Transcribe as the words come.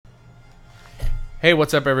Hey,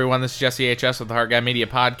 what's up, everyone? This is Jesse HS with the Heart Guy Media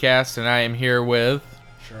Podcast, and I am here with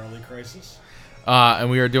Charlie Crisis, and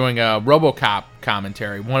we are doing a RoboCop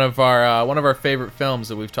commentary. One of our favorite films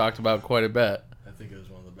that we've talked about quite a bit. I think it was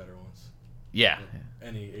one of the better ones. Yeah.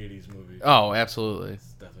 Any 80s movie. Oh, absolutely.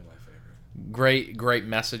 It's definitely my favorite. Great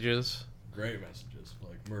messages. Great messages,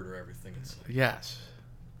 like murder everything in sight. Yes.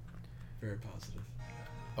 Very positive.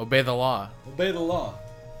 Obey the law. Obey the law.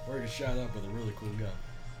 Or get shot up with a really cool gun.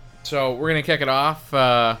 So we're gonna kick it off.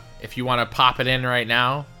 If you want to pop it in right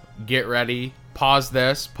now, get ready. Pause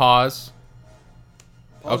this. Pause.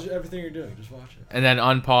 Pause everything you're doing. Just watch it. And then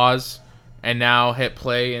unpause. And now hit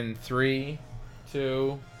play in 3,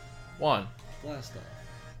 2, 1. Blast off.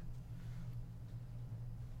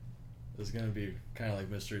 This is gonna be kind of like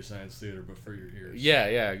Mystery Science Theater, but for your ears.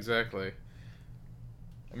 Yeah, exactly.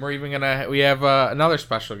 And we're even we have another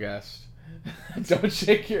special guest. Don't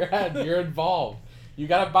shake your head. You're involved. You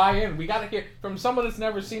gotta buy in. We gotta hear from someone that's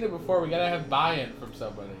never seen it before. We gotta have buy-in from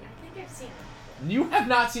somebody. I think I've seen it. You have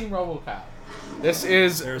not seen RoboCop. This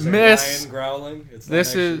is There's Miss. a lion growling. It's not This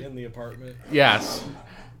actually is- in the apartment. Yes,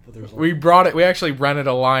 But there's we brought it. We actually rented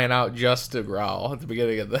a lion out just to growl at the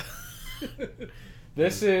beginning of the.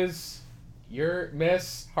 This is your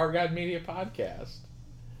Miss Heart God Media Podcast.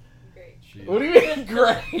 Great. What do you mean,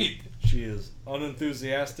 great? She is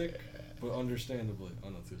unenthusiastic, but understandably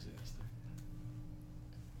unenthusiastic.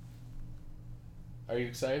 Are you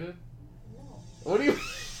excited? No. What do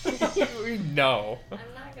you No. I'm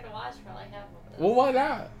not going to watch probably half of it. Well, why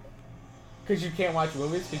not? Because you can't watch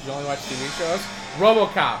movies? Because you only watch TV shows?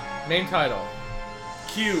 RoboCop, main title.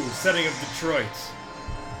 Q, setting of Detroit.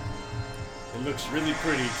 It looks really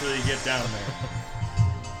pretty till you get down there.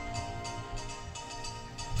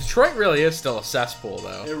 Detroit really is still a cesspool,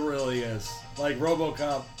 though. It really is. Like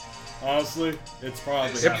RoboCop, honestly, it's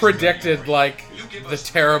probably. It predicted, like, the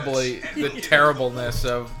terribleness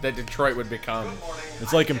of that Detroit would become.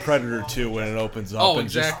 It's like in Predator 2 when it opens up Oh, and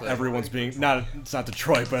exactly. just everyone's being it's not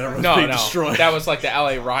Detroit, but everyone's No, being no. destroyed. That was like the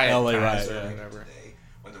LA riot. LA times riot, or yeah. whatever.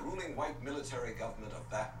 When the ruling white military government of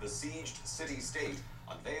that besieged city-state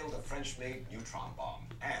unveiled a French-made neutron bomb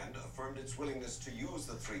and affirmed its willingness to use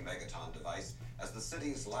the 3-megaton device as the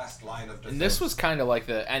city's last line of defense. And this was kind of like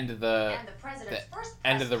the end of the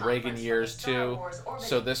end of the Reagan years too.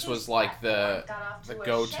 So this was like the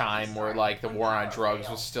go time where like the war on drugs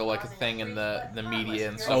was still like a thing in the media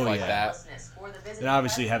and stuff like that. And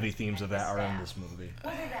obviously heavy themes of that are in this movie.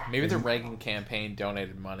 Maybe the Reagan campaign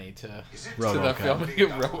donated money to the RoboCop. filming of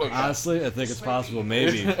RoboCop. Honestly, I think it's possible.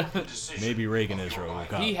 Maybe Reagan is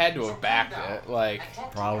RoboCop. He had to have backed it, like.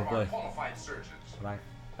 Probably.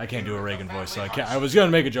 I can't do a Reagan voice, so I can't. I was gonna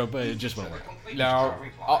make a joke, but it just won't work. No,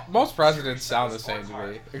 most presidents sound the same to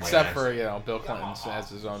me, except for Bill Clinton has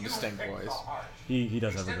his own distinct voice. He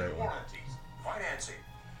does have a great one.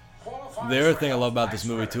 The other thing I love about this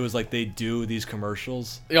movie too is like they do these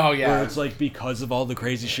commercials. Oh yeah, Where it's like because of all the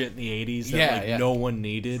crazy shit in the 80s that no one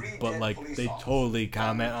needed, but like they totally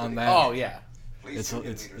comment on that. Oh yeah, It's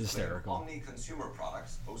hysterical. Omni Consumer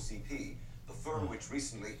Products, OCP, the firm which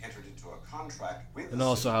recently entered into a contract with And the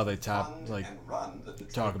also city how they to top fund like and run the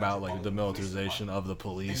Detroit talk about like the Metropolitan Police militarization of the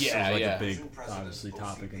police. Yeah, is like yeah. a big obviously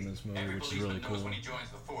topic in this movie, which is really cool.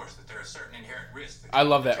 I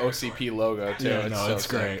love that OCP logo too. Yeah, it's no, so it's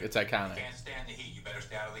sick. great. It's iconic.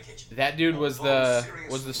 That dude was the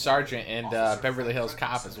sergeant in Beverly Hills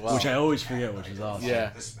Cop as well. Which I always forget, which is awesome.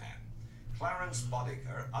 Yeah. This man, Clarence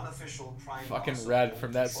Boddicker, unofficial crime Fucking boss of Red Old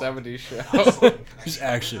from that Detroit. 70s show. He's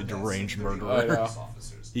actually a deranged I murderer. know.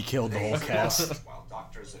 He killed the whole cast. While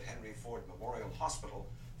doctors at Henry Ford Memorial Hospital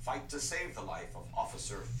fight to save the life of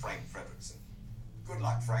Officer Frank Frederickson. Good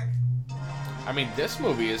luck, Frank. I mean, this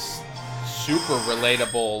movie is super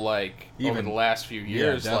relatable, like, over Even- the last few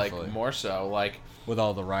years, like, definitely. more so. Like, With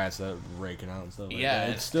all the riots that are raking out and stuff like Yeah.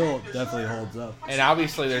 that. It still definitely holds up. and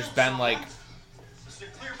obviously there's been, like,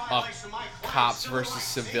 a cops versus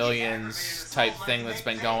civilians type thing that's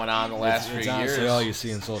been going on the last It's few honestly years. all you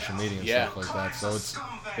see in social media and Yeah. stuff like that, so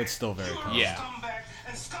it's still very common. Yeah.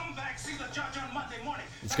 The scumbag see the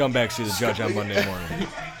judge on Monday morning.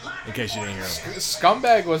 In case you didn't hear him.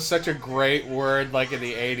 Scumbag was such a great word, like, in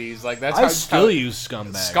the 80s. Like, that's I how still use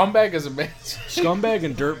scumbag. Scumbag is amazing. Scumbag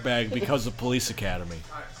and dirtbag because of Police Academy.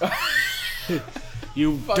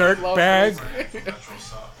 You Fucking love dirtbag.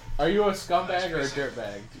 this. Are you a scumbag or a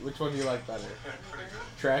dirtbag? Which one do you like better?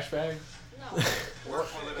 Trash bag? No. What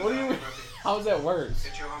do you? How's that worse?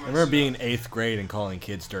 I remember being in 8th grade and calling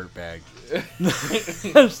kids dirtbag.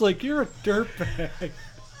 I was like, you're a dirtbag.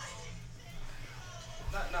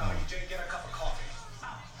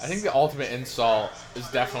 I think the ultimate insult is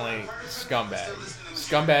definitely scumbag.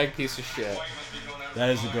 Scumbag piece of shit. That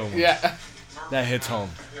is a good one. Yeah. That hits home.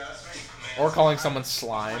 Or calling someone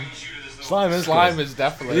slime. Slime is Slime good. is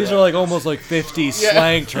definitely. These are like almost like 50s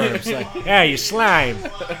slang terms. Like, yeah, you slime.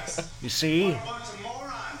 You see?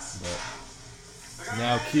 But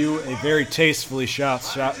now cue a very tastefully shot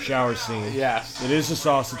shower scene. Yes. It is a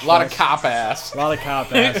sausage A lot of fest. cop ass. A lot of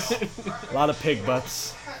cop ass. A lot of pig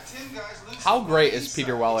butts. How great is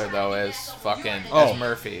Peter Weller though as fucking Oh, as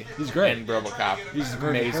Murphy? he's great. in RoboCop. He's a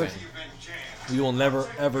great amazing. person. We will never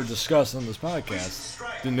ever discuss on this podcast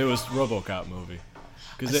the newest RoboCop movie.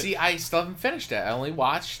 See, I still haven't finished it. I only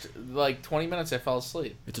watched like 20 minutes. I fell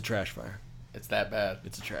asleep. It's a trash fire. It's that bad.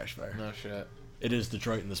 It's a trash fire. No shit. It is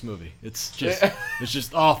Detroit in this movie. It's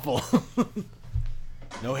just awful.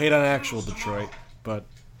 No hate on actual Detroit, but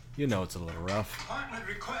you know it's a little rough. Department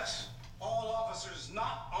requests all officers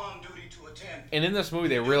not on duty to attend. And in this movie,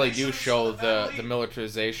 they really do show the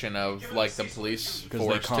militarization of like the police Because they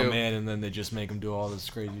force come too. in and then they just make them do all this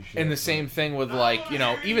crazy shit. And the same thing with like, you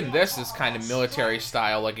know, even this is kind of military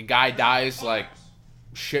style. Like a guy dies, like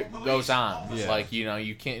shit goes on. Yeah. Like, you know,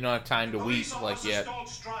 you don't have time to weep like yet. Don't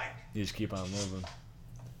strike. You just keep on moving.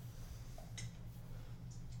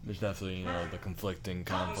 There's definitely, you know, the conflicting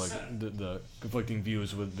the conflicting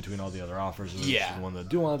views between all the other officers. Yeah. The ones that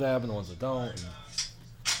do want that happen, the ones that don't. And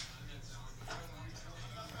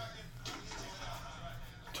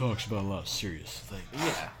talks about a lot of serious things.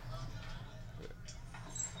 Yeah.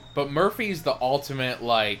 But Murphy's the ultimate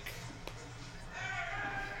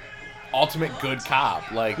good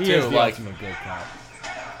cop. Like He too, is the like ultimate good cop.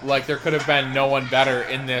 like there could have been no one better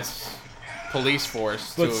in this police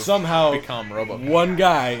force But to somehow, become RoboCop. one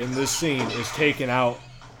guy in this scene is taking out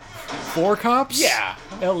 4 cops? Yeah.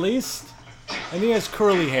 At least? And he has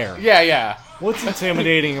curly hair. Yeah. What's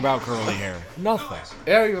intimidating about curly hair? Nothing.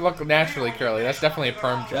 It don't even look naturally curly. That's definitely a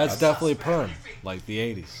perm job. That's definitely perm, like the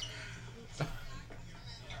 80s.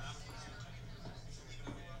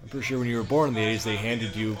 I'm pretty sure when you were born in the 80s, they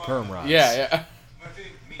handed you perm rods. Yeah.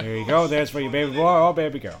 There you go. That's for your baby boy or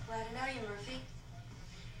baby girl. Glad to know you, Murphy.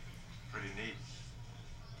 Pretty neat.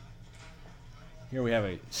 Here we have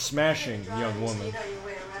a smashing young woman You know your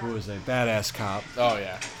way around. who is a badass cop. Oh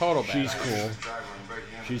yeah. Total bad. She's cool.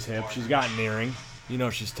 She's hip. She's got an earring. You know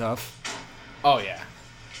she's tough. Oh yeah.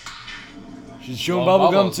 She's chewing Blowing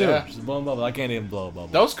bubble gum bubbles, too. yeah. She's blowing bubble. I can't even blow a bubble.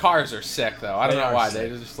 Those cars are sick though. I don't They know are why.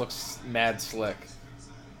 sick. They just look mad slick.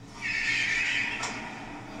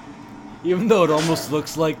 Even though it almost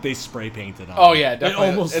looks like they spray painted on. Oh it. yeah, definitely. It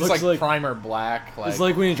almost it's looks like primer black. Like, it's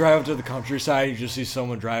like when you drive up to the countryside, you just see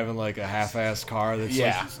someone driving like a half-assed car. That's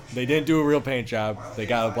Yeah. like, they didn't do a real paint job. They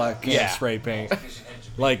got a black can Yeah. of spray paint,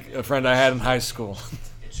 like a friend I had in high school.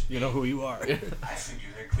 You know who you are. I figure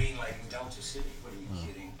they're greenlighting Delta City. What are you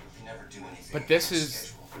kidding? You never do anything. But this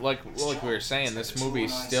is like we were saying. This movie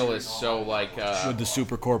still is so like With the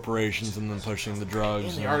super corporations and then pushing the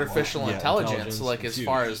drugs. the and artificial yeah, intelligence. Like it's as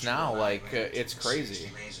far huge. as now, like it's crazy.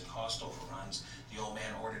 Delays and cost overruns. The old man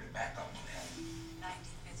ordered a backup plan.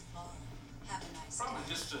 95th floor. Have a nice Probably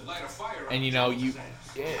just to light a fire. And you know,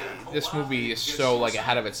 this movie is so like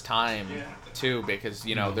ahead of its time too, because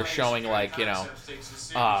you know they're showing like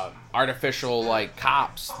artificial like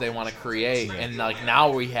cops they want to create, and like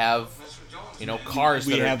now we have cars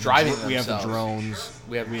that are driving themselves. We have the drones.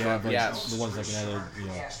 We have like, yes. the ones that can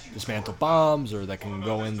either dismantle bombs or that can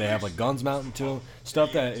go in. They have like guns mounted to them.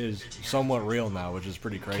 Stuff that is somewhat real now, which is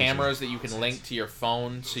pretty crazy. Cameras that you can link to your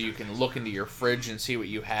phone, so you can look into your fridge and see what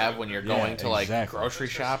you have when you're going to like exactly. grocery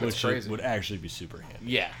shop. It's Which crazy. would actually be super handy.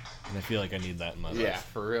 Yeah, And I feel like I need that in my yeah, life.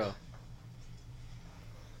 for real.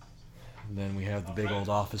 And then we have the big old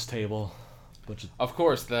office table, which Of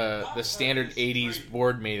course, the standard '80s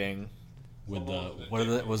board meeting. with the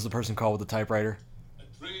what was the person called with the typewriter?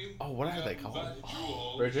 Oh, what are they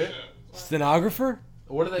called? Bridget? Stenographer?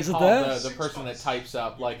 What do they Is it call that? the person that types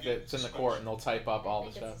up, like that's in the court and they'll type up all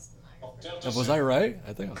the stuff? Was I right?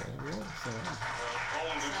 I think I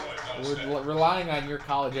was right. We're relying on your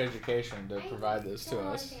college education to provide this to I don't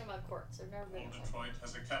know us. anything about courts. I've never been. Detroit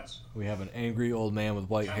has a council. We have an angry old man with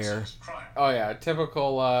white hair. Crime. Oh yeah,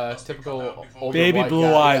 typical older Baby white blue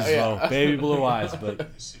guy. eyes, Yeah. though. Baby blue eyes, but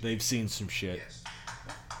they've seen some shit.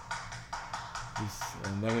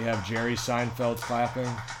 And then we have Jerry Seinfeld clapping.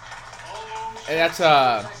 And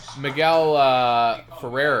that's Miguel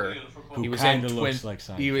Ferrer. Who He was in kinda Twin. looks like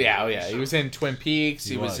Seinfeld. He was in Twin Peaks.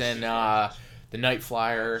 He was was. in The Night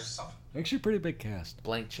Flyer, Actually, pretty big cast.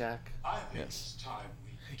 Blank Check. I think Yes. it's time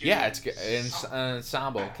we Yeah, it's an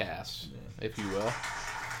ensemble cast, if you will.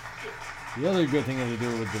 The other good thing to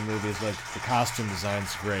do with the movie is like the costume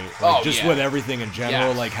design's great. Like, Oh, just yeah. with everything in general,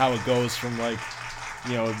 Yes. like how it goes from like,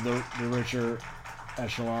 the richer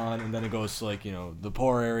echelon, and then it goes to like the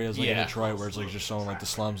poor areas like in Yeah. Detroit where it's like just showing like the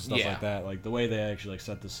slums and stuff Yeah. like that. Like the way they actually like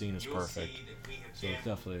set the scene is perfect. So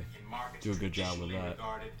definitely do a good job with that.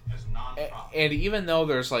 And even though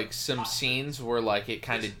there's like some scenes where like it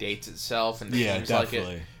kind of dates itself and Yeah, seems like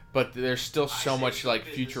definitely. it, but there's still so much like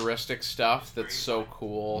futuristic stuff that's so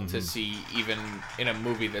cool to see even in a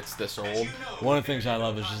movie that's this old. One of the things I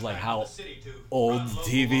love is just like how old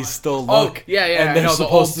TVs still Oh, look. yeah, and I they're know the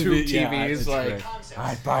old supposed to tube be, yeah, TVs it's like. great.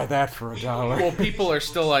 I'd buy that for $1. Well, people are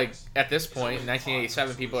still like at this point in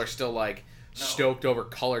 1987. People are still like stoked over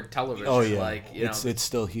colored television. Oh yeah, like it's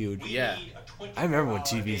still huge. yeah. I remember when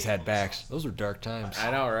TVs had backs. Those were dark times.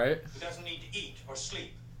 I know, right? Who doesn't need to eat or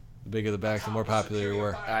sleep. The bigger the back, the more popular you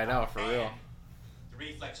were. I know, for real. The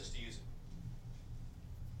reflexes to use it.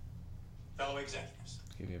 Fellow executives,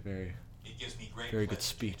 Give you a very, it gives me great very good pleasure to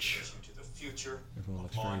speech. introduce you to the future Everyone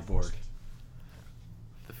of looks law very bored. enforcement.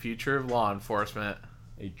 The future of law enforcement.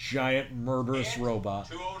 A giant murderous And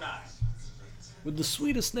robot 209. with the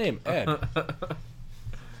sweetest name, Ed.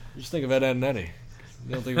 You just think of Ed, Ed, and Eddie.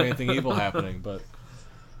 You don't think of anything evil happening, but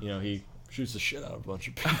he shoots the shit out of a bunch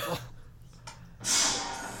of people.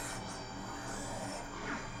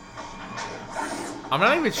 I'm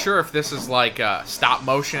not even sure if this is like stop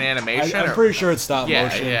motion animation. I'm or- pretty sure it's stop yeah,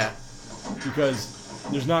 motion. yeah, Because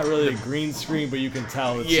there's not really a green screen, but you can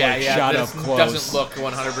tell it's yeah, like yeah. shot This up close. doesn't look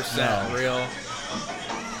 100% No. real.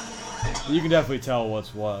 You can definitely tell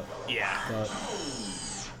what's what. Yeah. But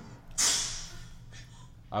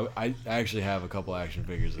I actually have a couple action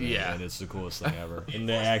figures of it, Yeah. and it's the coolest thing ever. And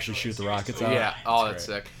they actually shoot the rockets out. Yeah. Oh, It's that's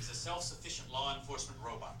great. sick. Is a self-sufficient law enforcement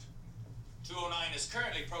robot. 209 is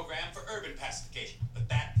currently programmed for urban pacification, but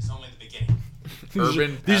that is only the beginning.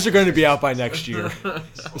 These are going to be out by next year. I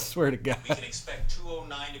swear to God. We can expect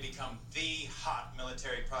 209 to become the hot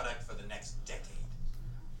military product for the next decade.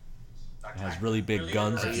 It has really big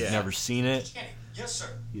guns if Yeah. you've never seen it. Mr. Kenny, yes, sir.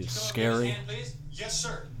 He is Come up scary. with his hand, please. Yes,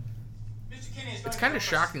 sir. Mr. Kenny is going It's to kind of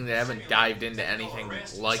help us shocking they haven't dived into simulate anything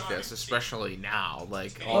arrest like Sergeant this, especially now,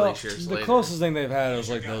 like all Well, these years the later. closest thing they've had is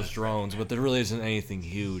like those drones, but there really isn't anything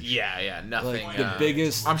huge. Yeah, nothing. Like the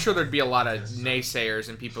biggest. I'm sure there'd be a lot of naysayers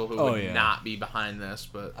and people who Oh, would yeah. not be behind this,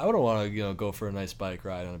 but I wouldn't want to go for a nice bike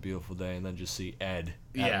ride on a beautiful day and then just see Ed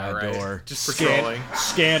at Yeah, my right. door, Just patrolling.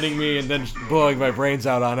 scanning me, and then blowing my brains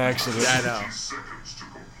out on accident. yeah,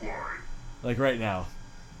 I know. Like right now,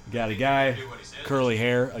 got a guy, curly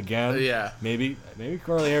hair again. Yeah. Maybe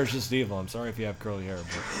curly hair is just evil. I'm sorry if you have curly hair,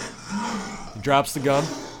 but he drops the gun.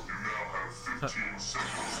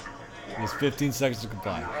 He has 15 seconds to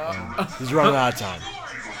comply. And he's running out of time.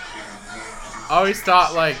 I always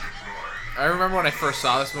thought, like, I remember when I first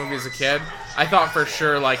saw this movie as a kid, I thought for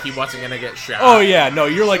sure, like, he wasn't gonna get shot. Oh yeah, no,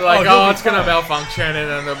 you're like, Like, he'll oh, be it's gonna fine. malfunction, and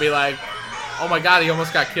then they'll be like, oh my god, he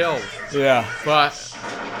almost got killed. Yeah. But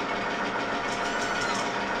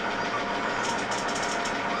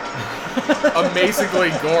amazingly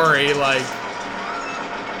gory, like,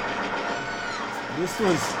 This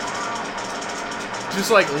was.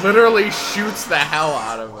 just like literally shoots the hell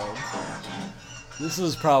out of him. This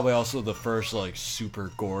is probably also the first like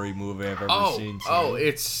super gory movie I've ever seen. too.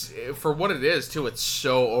 It's for what it is too. It's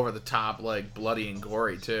so over the top, like bloody and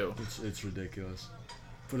gory too. It's ridiculous,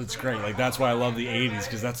 but it's great. Like that's why I love the '80s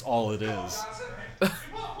because that's all it is.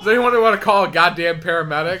 Does anyone want to call a goddamn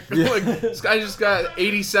paramedic? Like, this guy just got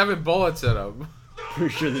 87 bullets in him.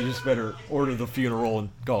 Pretty sure they just better order the funeral and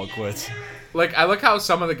call it quits. Like, I look how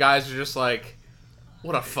some of the guys are just like,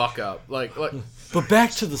 what a fuck up. Like But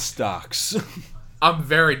back to the stocks. I'm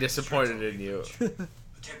very disappointed in you. A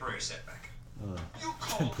temporary setback. You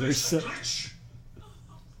call Temporary this a set- glitch?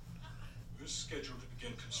 We're scheduled to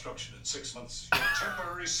begin construction in 6 months. Your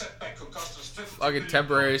temporary setback could cost us $50 Like a million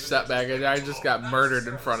temporary in setback, and I just got murdered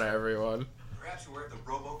in front of everyone. Perhaps you were the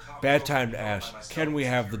RoboCop. Bad time to ask. Can we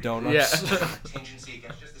have the donuts? Yeah. Contingency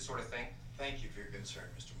against just this sort of thing. Thank you for your concern,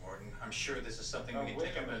 Mr. Morton. I'm sure this is something we can wait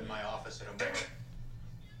take a up in minute. my office at a moment.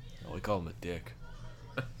 Oh, we call him a dick.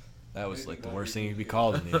 That was like the worst thing you could be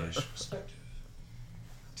called in the '80s. Perspective.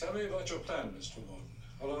 Tell me about your plan, Mr. Morton.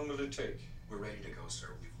 How long will it take? We're ready to go, sir.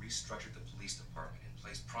 We've restructured the police department and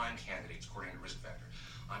placed prime candidates according to risk factor.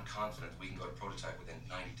 I'm confident we can go to prototype within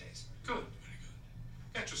 90 days. Good, very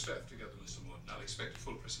good. Get your staff together, Mr. Morton. I'll expect a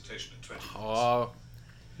full presentation in 20 minutes. Oh,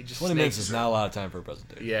 he just 20 minutes snaked- is not a lot of time for a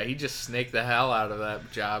presentation. Yeah, he just snaked the hell out of that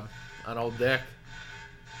job on old Dick.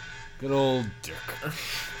 Good old dick.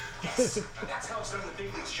 Yes! That's how it's done in the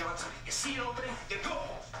big leagues, Johnson. You see an opening, you go!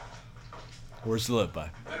 Words to live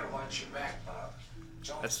by. Better watch your back, Bob.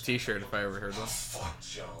 That's a t-shirt if I ever heard one. Fuck,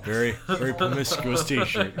 Jones. Very promiscuous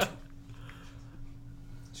T-shirt.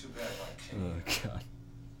 Too bad, Mike. Oh god.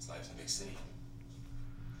 It's life in a big city.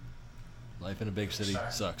 Life in a big city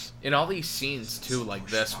sucks. In all these scenes too, like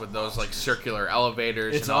this with those like circular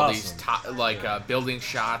elevators It's and all awesome. these building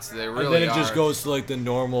shots, they really And then it are. just goes to like the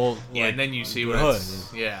normal. Yeah, like, and then you see the what hood.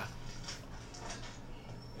 it's, yeah,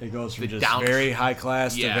 It goes from the just down- very high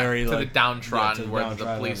class yeah, to very to like the downtrodden to the where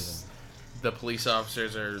downtrodden the police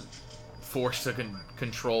officers are forced to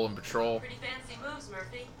control and patrol. Pretty fancy moves,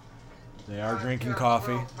 Murphy. They are drinking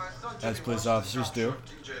coffee, as police officers do.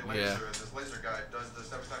 Yeah. This laser guy does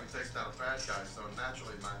this every time he takes down a bad guy, so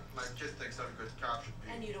naturally my kid thinks every good cop should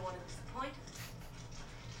be. And you don't want to disappoint?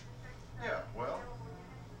 Yeah, well,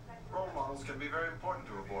 role models can be very important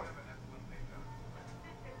to a boy.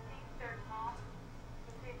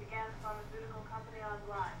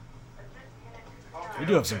 They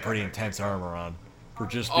do have some pretty intense armor on for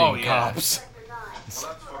just Oh, being yeah. cops. Well, that's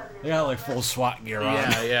for They got like full SWAT gear on.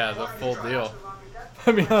 Yeah, the full deal.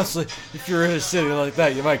 I mean, honestly, if you're in a city like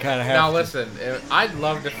that, you might kind of have Now to. listen, I'd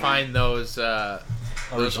love to find those Original,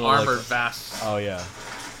 like- armored vests. Oh yeah.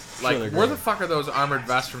 Like, they're where great. the fuck are those armored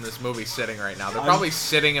vests from this movie sitting right now? They're I'm- probably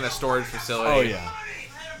sitting in a storage facility. Oh yeah.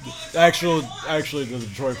 Actually, the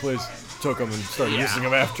Detroit police took them and started Yeah. using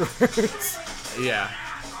them afterwards. Yeah.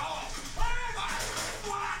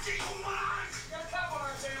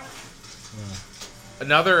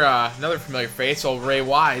 Another familiar face, old Ray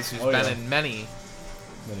Wise, who's Oh, been yeah. in many.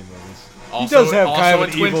 Many movies. Also, does have also kind of in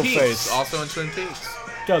an Twin evil Peaks. face. Also in Twin Peaks.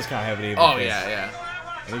 Does kind of have an evil Oh face. yeah.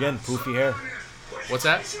 And again, poofy hair. What's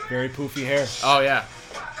that? Very poofy hair. Oh yeah.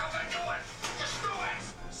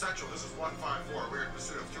 Central, this is 154. We're in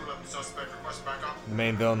pursuit of 211 suspect. Request backup. The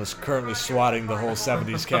main villain is currently swatting the whole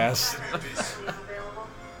 70s cast.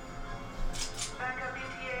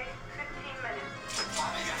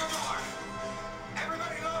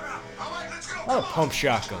 A lot of pump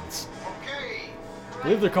shotguns. Okay. I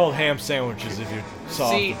believe they're called ham sandwiches if you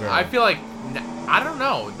saw See, off the barrel. I feel like I don't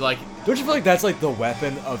know. Like, Don't you feel like that's like the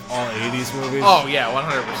weapon of all 80s movies? oh yeah,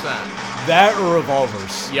 100%. That or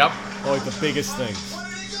revolvers. Yep. Are like the biggest things.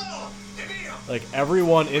 Like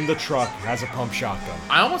everyone in the truck has a pump shotgun.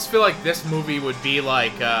 I almost feel like this movie would be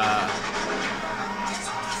like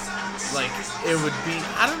it would be.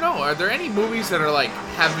 I don't know. Are there any movies that are like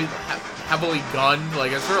heavily gunned?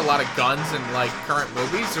 Like, is there a lot of guns in like current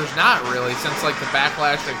movies? There's not really, since like the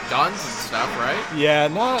backlash of guns and stuff, right? Yeah,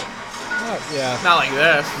 not yeah. Not like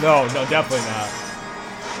this. No, definitely not.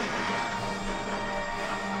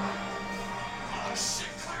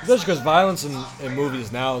 Just because violence in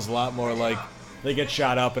movies now is a lot more like they get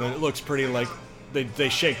shot up and it looks pretty like they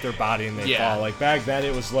shake their body and they Yeah. fall. Like back then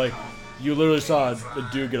it was like you literally saw a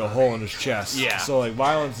dude get a hole in his chest. Yeah. So like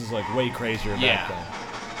violence is like way crazier Yeah. back then.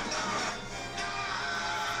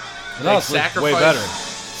 And Like, honestly, way better.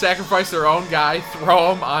 sacrifice their own guy,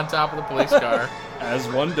 throw him on top of the police car. As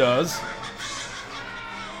one does.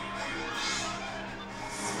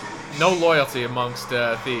 No loyalty amongst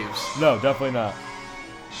thieves. No, definitely not.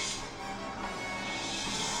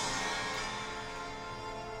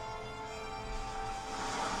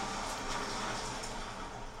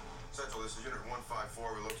 Central, this is Unit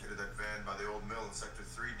 154. We located that van by the old mill in Sector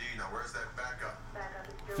 3D. Now, where's that backup?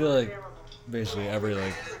 I feel like basically every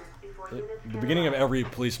like the beginning of every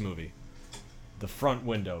police movie, the front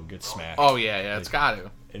window gets smashed. Oh yeah, it's got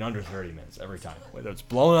to. In under 30 minutes every time. Whether it's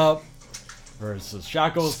blown up, or it's a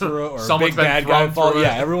shot goes through it, or a Someone's big been bad guy thrown falls. through it.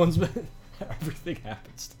 Yeah, everyone's been. Everything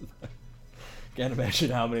happens to them. Can't imagine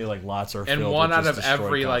how many like lots are And filled one with out just of destroyed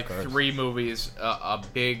every cop like cars. 3 movies, a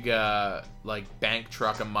big like bank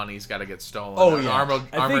truck of money's got to get stolen. Oh An yeah, armored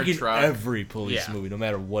I think in truck. every police Yeah. movie, no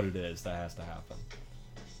matter what it is, that has to happen.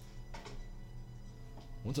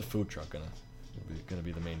 When's a food truck gonna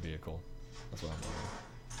be the main vehicle? That's what I'm wondering.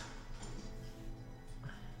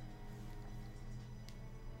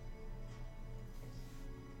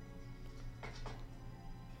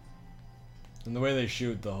 And the way they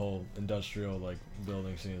shoot the whole industrial like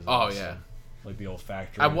building scene is Oh, awesome. yeah. Like the old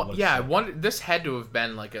factory. I it looks yeah, I like- wonder. This had to have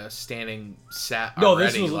been like a standing set. No,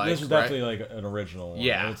 already, this was like, this was right? definitely like an original one.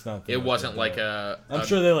 Yeah, It's not the- it wasn't the- like a. I'm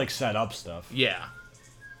sure they like set up stuff. Yeah,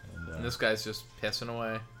 And, and this guy's just pissing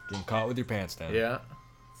away. getting caught with your pants down. Yeah,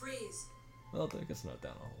 Freeze. Well, I guess not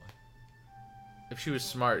down all the way. if she was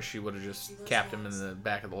smart, she would have just capped him in the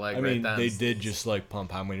back of the leg I mean, right then. they did just like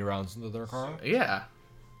pump how many rounds into their car? Yeah,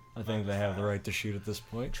 I think they have the right to shoot at this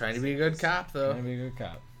point. trying to be a good cop though. Trying to be a good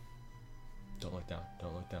cop. Don't look down.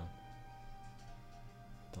 Don't look down.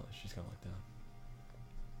 Don't. She's gonna look down.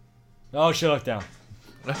 Oh, she looked down.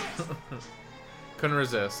 Couldn't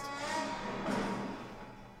resist.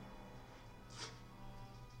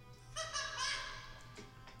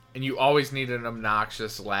 And you always need an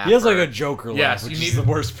obnoxious laugher. He has like a Joker laugh, Yes, which you is need- the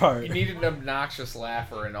worst part. You need an obnoxious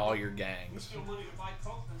laugher in all your gangs. Steal money to buy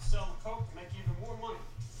coke and sell the coke to make even more money.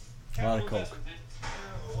 A lot of coke. Investment,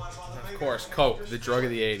 man. Of course, coke, the drug of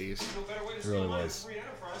the 80s. No better way to It steal really money was. than free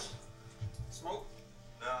enterprise. Smoke?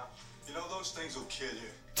 Nah, you know those things will kill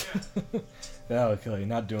you. That would kill you.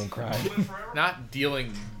 Not doing crime. Live forever? Not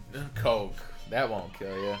dealing coke. That won't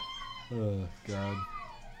kill you. Oh God.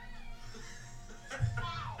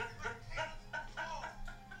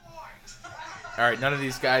 Alright, none of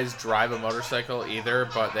these guys drive a motorcycle either,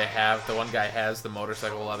 but the one guy has the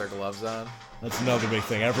motorcycle leather gloves on. That's another big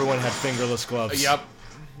thing. Everyone had fingerless gloves. Yep.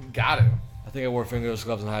 Got to. I think I wore fingerless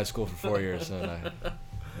gloves in high school for 4 years, and I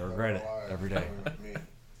regret it every day.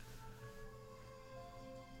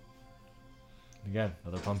 Again,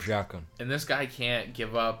 another pump shotgun. And this guy can't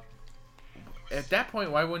give up. At that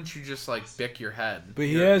point, why wouldn't you just, like, bick your head? But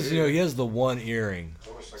he has, he has the one earring,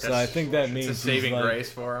 so I think that means It's a saving he's like,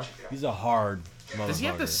 grace for him. He's a hard motherfucker. Does he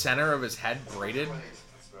have the center of his head braided?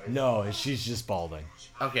 No, she's just balding.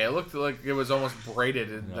 Okay, it looked like it was almost braided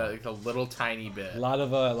in like a little tiny bit. A lot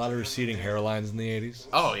of receding hairlines in the 80s.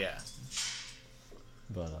 Oh yeah.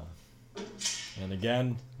 But and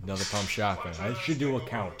again, another pump shotgun. I should do a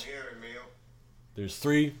count. There's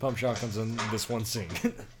 3 pump shotguns in this one scene.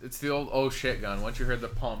 It's the old oh shit gun. Once you heard the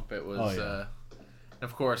pump, it was. Oh, yeah. And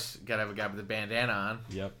of course, gotta have a guy with a bandana on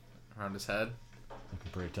Yep. around his head.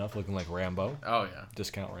 Looking pretty tough. Looking like Rambo. Oh yeah,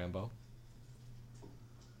 Discount Rambo.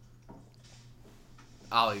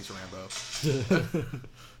 Ollie's Rambo.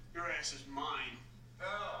 Your ass is mine.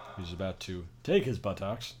 He's about to take his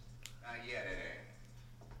buttocks.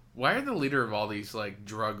 Why are the leader of all these like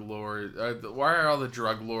drug lords? Why are all the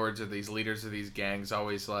drug lords or these leaders of these gangs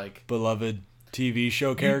always like Beloved TV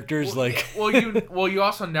show characters like you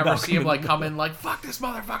also never see him like come in like fuck this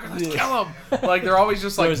motherfucker, let's kill him. Like they're always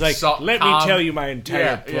just like, it was like let calm. me tell you my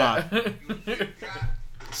entire plot. Yeah.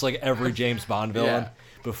 It's like every James Bond villain. Yeah.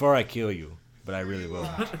 Before I kill you, but I really will.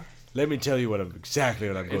 Let me tell you exactly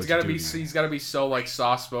what I'm going It's to gotta do. be. He's gotta be so like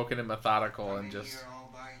soft spoken and methodical and just.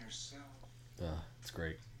 It's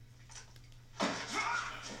great.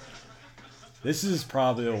 This is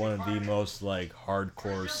probably one of the most like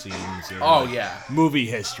hardcore scenes in Oh like, yeah. movie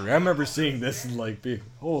history. I remember seeing this and like being,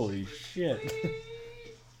 holy shit.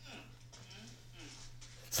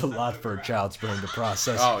 It's a lot for a child's brain to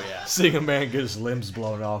process. Oh yeah. Seeing a man get his limbs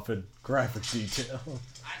blown off in graphic detail.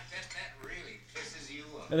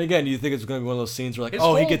 And again, you think it's going to be one of those scenes where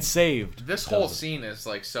like, he gets saved. This whole scene is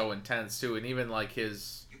like so intense too, and even like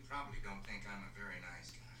his You probably don't think I'm a very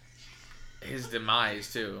nice guy. his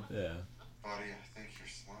demise too. Yeah. Buddy, I think you're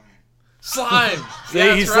slime. Slime. See,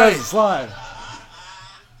 Yeah, he that's says right. it's slime.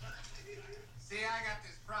 See, I got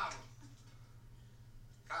this problem.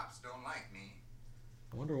 Cops don't like me,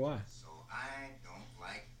 I wonder why. so I don't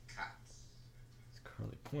like cops. He's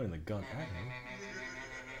currently pointing the gun at him.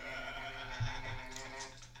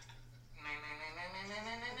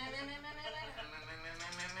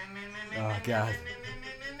 Oh, God.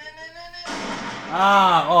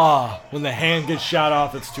 When the hand gets shot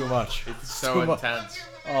off, it's too much. It's so too much. intense.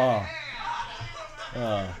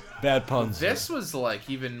 Bad puns. This was like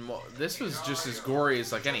even more. This was just as gory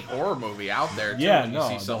as like any horror movie out there. Too, Yeah, when you no,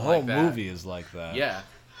 see the something whole like that. movie is like that. Yeah.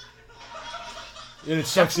 And it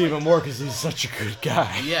sucks even more because he's such a good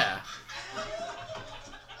guy. Yeah.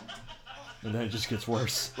 And then it just gets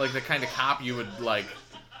worse. Like the kind of cop you would like.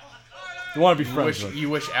 You want to be friends Wish with. you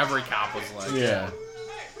wish every cop was like. Yeah.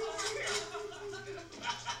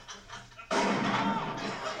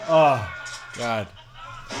 Oh, God.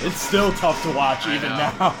 It's still tough to watch I even know.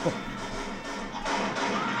 now.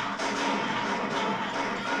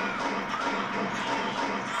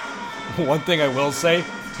 One thing I will say,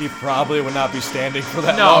 he probably would not be standing for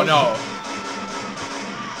that No, long. no.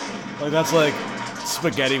 Like, that's like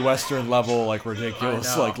spaghetti western level, like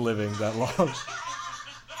ridiculous, I know. like living that long.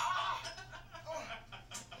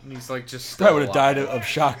 And he's like just. Probably would have alive. died of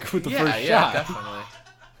shock with the Yeah, first yeah, shot. definitely.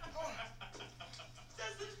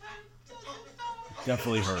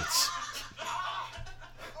 Definitely hurts.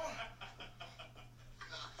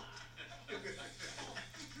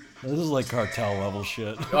 This is like cartel level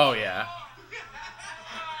shit. Oh yeah.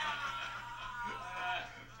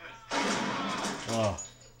 Oh,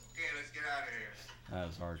 Okay, let's get out of here. that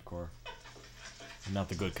is hardcore. Not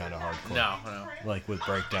the good kind of hardcore. No, no. Like with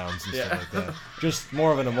breakdowns and Yeah. stuff like that. Just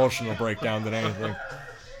more of an emotional breakdown than anything.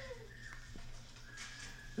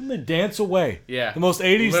 And they dance away. Yeah. The most 80s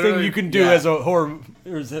thing Literally, you can do yeah. as a horror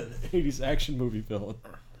or as an 80s action movie villain.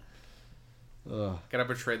 Ugh. Gotta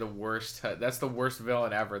portray the worst. That's the worst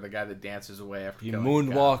villain ever. The guy that dances away after He killing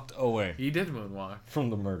the guy. moonwalked away He did moonwalk. from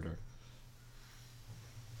the murder.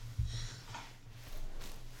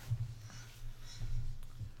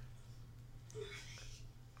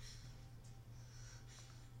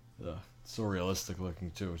 Ugh. So realistic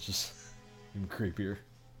looking too. It's just even creepier.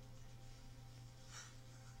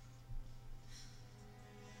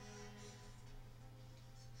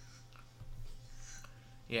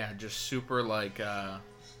 Yeah, just super like.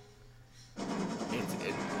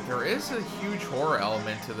 There is a huge horror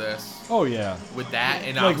element to this Oh yeah. with that,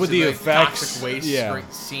 and Like, with obviously the effects, toxic waste yeah.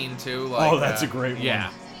 scene too. Like, Oh, that's a great one.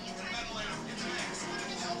 Yeah,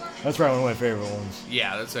 That's probably one of my favorite ones.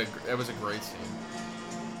 yeah, that was a great scene.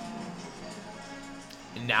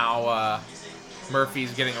 And now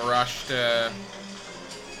Murphy's getting rushed. The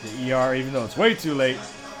ER, even though it's way too late.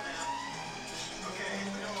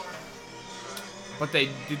 But did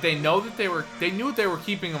they know that they knew they were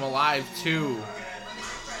keeping him alive to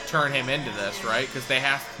turn him into this, right? Because they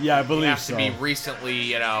have Yeah, I believe he has so. to be recently,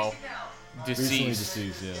 deceased. Recently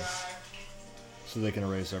deceased, yeah. So they can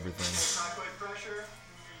erase everything. Shockwave pressure.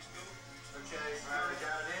 Okay, alright,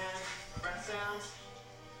 got it in. Breath sounds.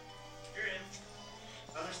 You're in.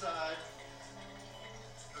 Other side.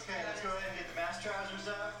 Okay, let's go ahead and get the mask trousers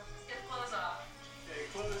up. Get the clothes off. Okay,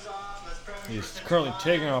 clothes off. Let's prep him He's for currently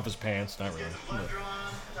central taking line. off his pants, not really. Get the blood drawn.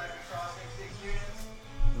 Type of crossing 6 units.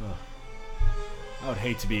 Ugh. I would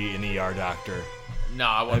hate to be an ER doctor. No,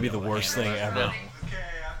 I That'd wouldn't be able the to worst handle thing that. ever. No. Okay,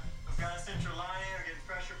 I've got a central line. We're getting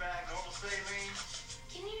pressure back. Normal saline.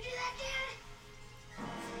 Can you do that,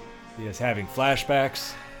 Dad? He is having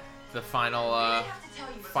flashbacks. The final I have to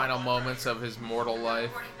tell you. final moments of his mortal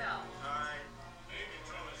life. Morning bell. Alright.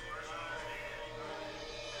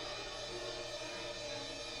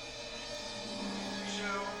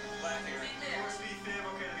 Show. Black here. Force speed fib.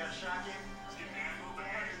 Okay, I gotta shock him.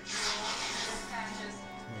 Patches.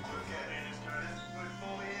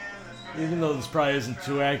 Even though this probably isn't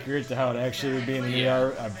too accurate to how it actually would be in the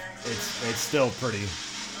ER, it's still pretty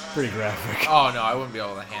graphic. Oh no, I wouldn't be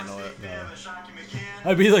able to handle it.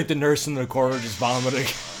 I'd be like the nurse in the corner just vomiting.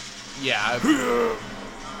 Yeah, Let's go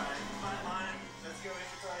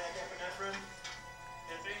intracardiac epinephrine.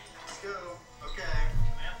 Let's go. Okay.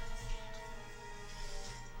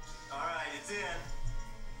 Alright, it's in.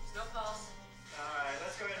 No pulse. Alright,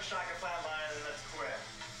 let's go ahead and shock a flat line and then let's quit.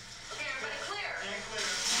 Okay, everybody clear. And clear.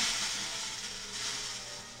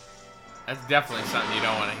 that's definitely something you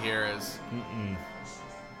don't want to hear. Is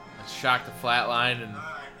let's shock the flat line and Alright,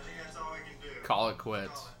 I think that's all we can do. call it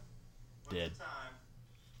quits. Dead. Time.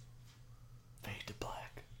 Fade to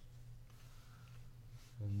black.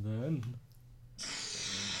 And then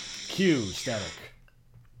Q static.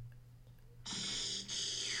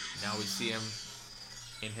 Now we see him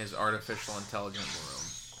in his artificial intelligence room.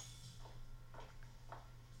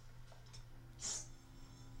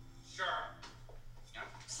 Sure. Yep.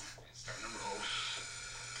 It's starting to roll.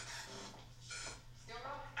 Still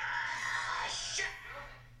roll.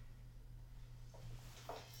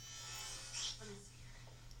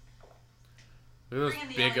 Look at Bring in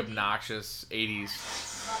those the big, LED. obnoxious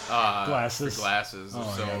 80s Glasses. glasses.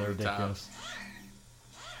 Oh so yeah, they're over the top. ridiculous.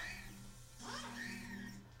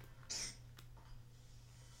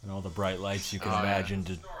 And all the bright lights you can Oh, yeah. imagine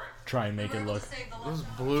to try and make it look. Those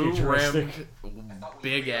blue Futuristic. rimmed,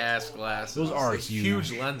 big ass glasses. Those are Those huge.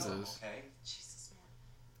 huge lenses. Okay. Jesus, man.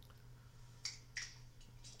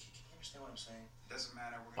 Can you understand what I'm saying? Doesn't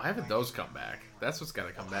matter. Why haven't those come back? That's what's got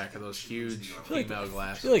to come back. Are those huge female I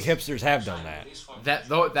glasses? feel like hipsters have done that.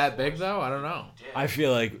 That big though? I don't know. I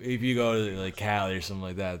feel like if you go to like Cali or something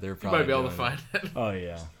like that, they're You probably might be able to doing find it. it. Oh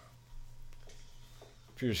yeah.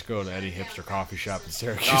 If you just go to any hipster coffee shop in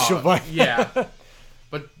Syracuse, Oh, you'll find yeah.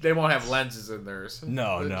 But they won't have lenses in theirs.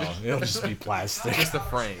 No, it'll just be plastic. Just the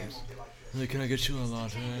frames. Hey, can I get you a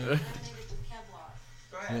latte?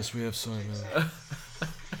 Yes, we have soy milk.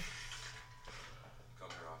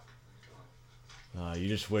 You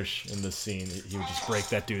just wish in this scene he would just break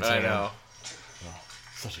that dude's I hand. know.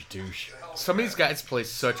 Such a douche. Some of these guys play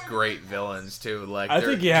such great villains too. Like I they're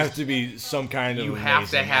think you have to be some kind of you have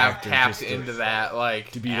to amazing have actor tapped just to- into that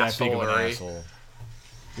like to be that big of an assholery. asshole.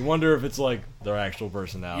 You wonder if it's like their actual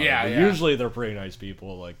personality. Yeah, But yeah. usually they're pretty nice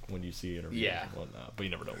people, like when you see interviews Yeah. and whatnot. But you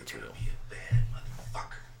never know what's real.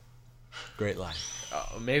 Motherfucker. Great line.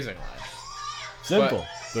 Amazing line. Simple,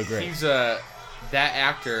 but great. He's that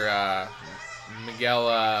actor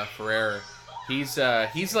Miguel Ferrer. He's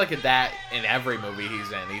like that in every movie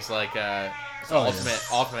he's in. He's like he's Oh,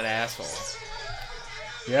 ultimate asshole.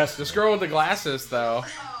 Yes. This girl with the glasses though,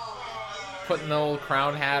 putting the old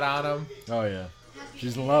crown hat on him. Oh yeah.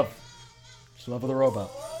 She's in love. Just love of the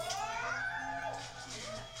robot.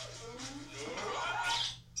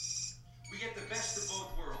 We get the best of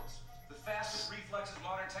both worlds. The fastest reflexes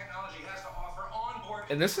modern technology has to offer on board.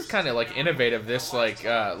 And this is kind of like innovative. This like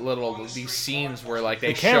these scenes where like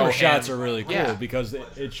they The camera show shots him. are really cool Yeah. because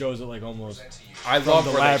it shows it like almost I from love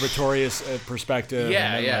the where they laboratory perspective, Yeah,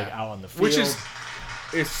 and then yeah. like out on the field. Which is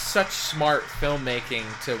such smart filmmaking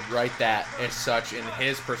to write that as such in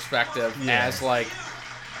his perspective Yeah. as like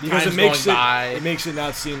because time's it makes going by. it makes it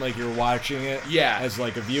not seem like you're watching it. Yeah. As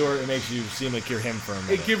like a viewer, it makes you seem like you're him for a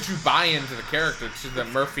minute. It gives you buy-in to the character, to the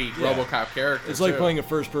Murphy Yeah. RoboCop character. It's like too. playing a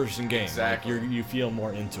first-person game. Exactly. Like you feel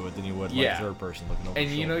more into it than you would like Yeah. third-person looking over. And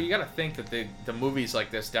the you know, shoulder. you got to think that the movies like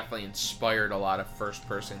this definitely inspired a lot of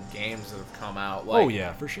first-person games that have come out. Like, oh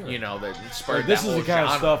yeah, for sure. You know, that inspired Like, this that is whole the kind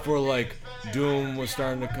genre. of stuff where like Doom was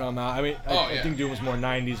starting to come out. I mean, Oh, I yeah. think Doom was more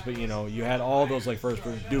 '90s, but you know, you had all those like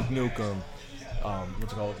first-person Duke Nukem,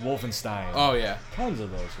 what's it called, Wolfenstein. Oh yeah. Tons of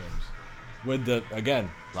those games. With the again,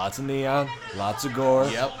 lots of neon, lots of gore.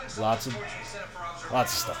 Yep. Lots of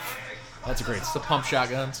stuff. Lots of great The stuff. pump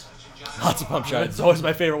shotguns. Lots of pump shots. It's always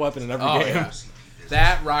my favorite weapon in every Oh game. yeah.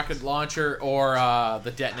 That rocket launcher or the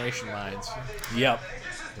detonation lines. Yep.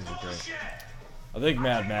 Those are great. I think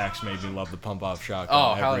Mad Max made me love the pump off shotgun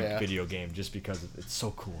Oh, in hell every yeah. video game just because it's so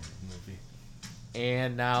cool in the movie.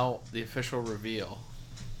 And now the official reveal.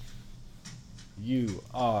 You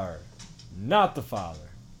are not the father.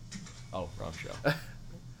 Oh, wrong show.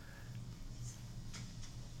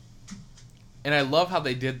 And I love how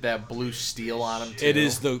they did that blue steel on him too. It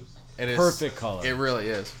is the It is- perfect color. It really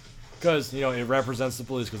is. Because, you know, it represents the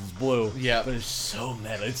police because it's blue. Yeah. But it's so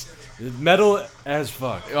metal. It's metal as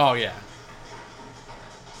fuck. Oh yeah.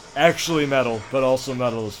 Actually metal, but also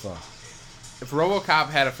metal as fuck. If RoboCop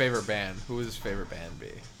had a favorite band, who would his favorite band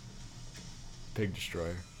be? Pig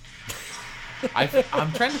Destroyer.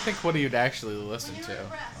 I'm trying to think what he'd actually listen to.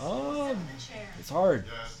 It's hard.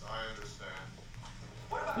 Yes, I understand.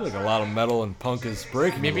 I feel like a lot of metal and punk is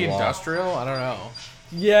breaking Maybe the law. industrial? I don't know.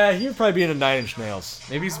 Yeah, he would probably be in a Nine Inch Nails.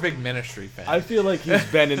 Maybe he's a big Ministry fan. I feel like he's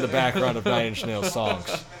been in the background of Nine Inch Nails songs.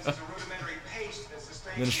 There's a rudimentary pace that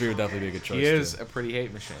sustains Ministry would definitely be a good choice. he is Too. a pretty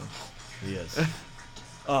hate machine. He is.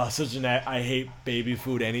 Such an I hate baby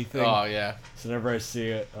food anything. Oh yeah. So whenever I see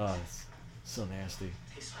it, it's so nasty.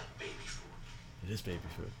 tastes like baby food. It is baby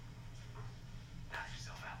food. Knock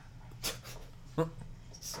yourself out.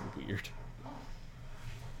 It's so weird.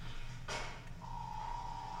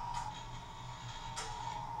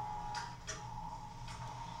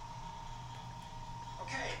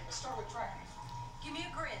 Okay, let's start with tracking. Give me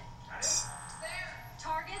a grid. Got it?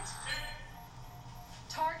 Target.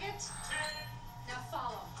 Target. Now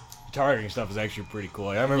follow. Targeting stuff is actually pretty cool.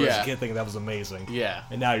 I remember as Yeah. a kid thinking that was amazing. Yeah.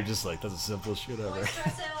 And now you're just like, that's the simplest shit Voice ever.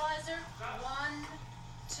 stress analyzer. 1,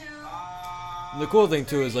 2. And the cool thing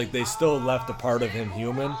too is like they still left a part of him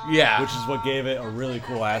human. Yeah. Which is what gave it a really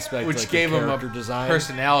cool aspect. Which like, the gave him a character design.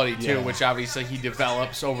 personality too, Yeah. which obviously he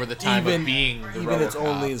develops over the time even of being the even it's RoboCop.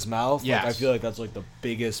 only his mouth. Like, I Yes. feel like that's like the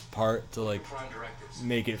biggest part to like Prime directives.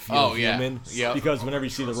 make it feel Oh, yeah. human. Yep. Because whenever you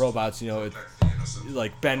see the robots, you know, it,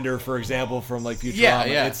 like Bender, for example, from like Futurama, Yeah,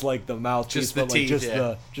 yeah. it's like the mouth Just piece, the but like teeth,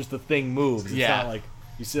 yeah. just the thing moves. It's Yeah. not like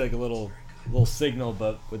you see like a little signal,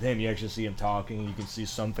 but with him you actually see him talking. And you can see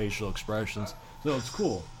some facial expressions, so it's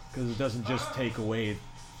cool because it doesn't just take away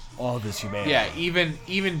all of his humanity. Yeah,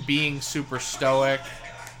 even being super stoic.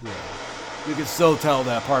 You can still tell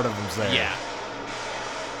that part of him's there. Yeah.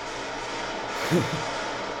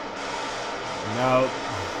 Now,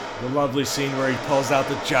 the lovely scene where he pulls out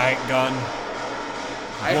the giant gun.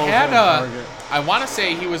 I blows had on target. I want to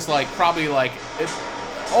say he was like probably like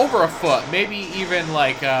over a foot, maybe even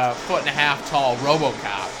like a foot and a half tall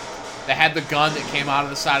RoboCop that had the gun that came out of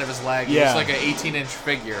the side of his leg. It Yeah. was like an 18-inch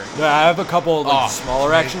figure. Yeah, I have a couple of like, Oh,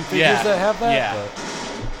 smaller action figures yeah, that have that. yeah.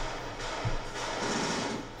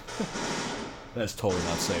 But that's totally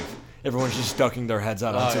not safe. Everyone's just ducking their heads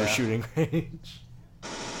out onto yeah. a shooting range. Hey,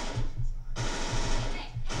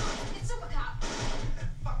 hang on. It's Supercop. That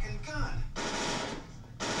fucking gun.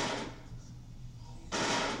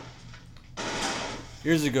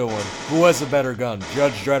 Here's a good one. Who has a better gun,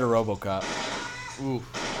 Judge Dredd or RoboCop? Ooh.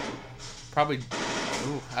 Probably.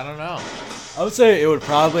 Ooh, I don't know. I would say it would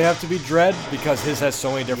probably have to be Dredd because his has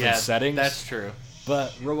so many different Yeah, settings. that's true.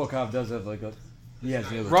 But RoboCop does have like a. He has,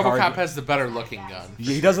 you know, the RoboCop target. has the better looking gun.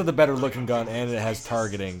 He does have the better looking gun, and it has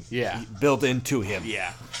targeting. Yeah. Built into him.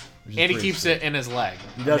 Yeah. which is And he pretty keeps sweet. it in his leg.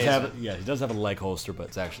 He does have Amazing. it. Yeah, he does have a leg holster, but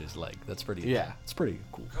it's actually his leg. That's pretty. Yeah. It's pretty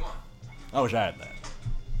cool. I wish I had that.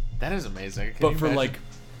 That is amazing. Can But you for imagine? like,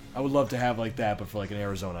 I would love to have like that, but for like an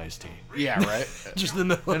Arizona iced tea. Yeah, right. Just in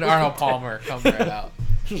the middle. And of Arnold the Palmer comes right out.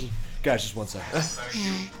 day. Guys, just 1 second. Thank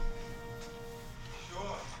you.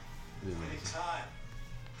 Sure. Anytime.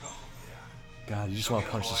 God, you just want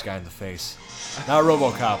to punch this guy in the face. Not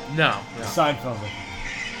RoboCop. No. Seinfeld.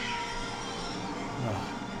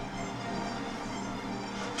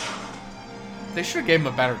 They should have gave him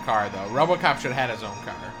a better car, though. RoboCop should have had his own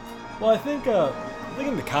car. Well, I think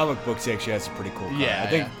in the comic books he actually has a pretty cool car. Yeah,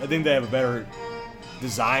 I think they have a better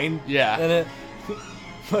design Yeah. in it.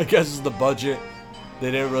 I guess it's the budget. They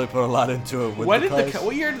didn't really put a lot into it. With When the did cars.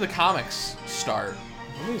 what year did the comics start?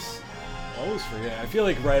 I always forget. I feel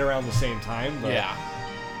like right around the same time. But Yeah.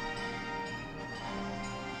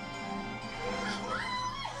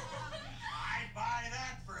 I'd buy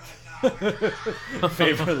that for $1.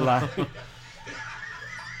 Favorite line.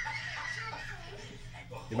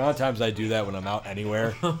 The amount of times I do that when I'm out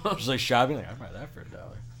anywhere, just like shopping, like I'd buy that for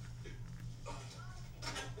 $1.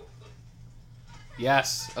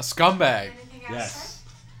 Yes, a scumbag. Anything else? Yes.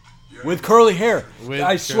 With curly hair. With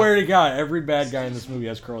I swear to God, every bad guy in this movie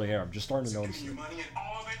has curly hair. I'm just starting to notice Your it. money and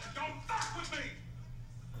all of it. Don't fuck with me.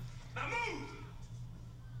 Now move.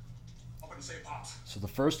 Open the safe, Pops. So the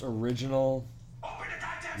first original Open the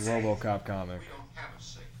goddamn safe. RoboCop comic. We don't have a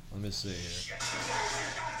safe. Let me see here. Goddamn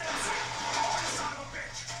safe. Open the son of a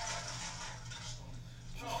bitch.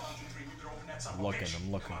 No, don't you dream you could open that son of a bitch.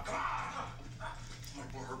 I'm looking. Come on. I'm gonna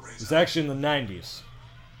blow her brains It's out. actually in the 90s.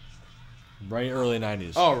 Right early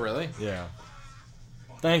 90s. Oh, really? Yeah.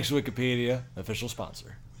 Thanks, Wikipedia, official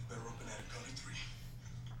sponsor. Better open that gun in 3,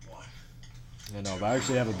 1. I know, but I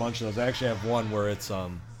actually have a bunch of those. I actually have one where it's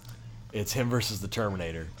him versus the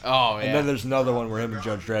Terminator. Oh, yeah. And then there's another one where him and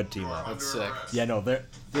Judge Dredd team up. That's sick. Yeah, no, the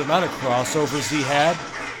amount of crossovers he had,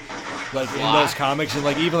 like in Lot. those comics, and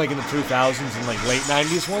like even like in the 2000s and like late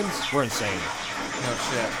 90s ones, were insane. No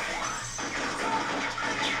shit.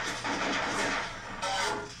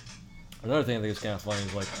 Another thing I think is kind of funny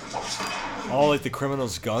is like all like the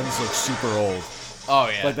criminals' guns look super old. Oh,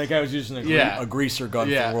 yeah. Like that guy was using Yeah. a greaser gun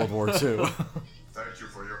Yeah. from World War II. Thank you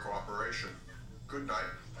for your cooperation. Good night.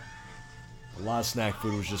 A lot of snack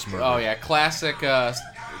food was just murder. Oh, yeah. Classic,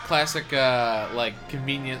 like,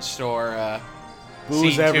 convenience store, Booze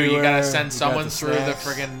scene, too. You everywhere. gotta send You got someone the through the snacks.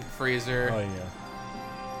 friggin' freezer. Oh yeah.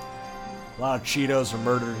 A lot of Cheetos were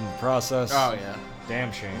murdered in the process. Oh, yeah.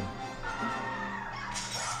 Damn shame.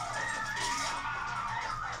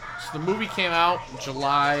 So the movie came out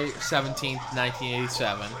July 17th,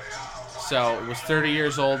 1987. So it was 30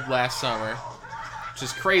 years old last summer. Which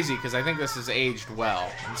is crazy because I think this has aged well.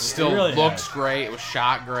 It still really looks has. great. It was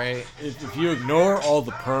shot great. If you ignore all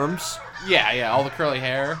the perms, Yeah, all the curly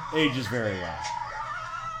hair. ages very well.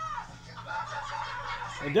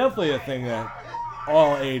 And definitely a thing that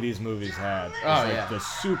all 80s movies had. Oh, like yeah. the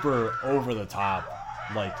super over the top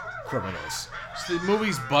like criminals. So the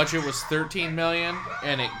movie's budget was $13 million,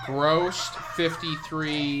 and it grossed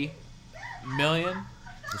 $53 million.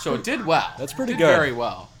 So it did well. That's pretty It good. did very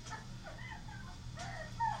well.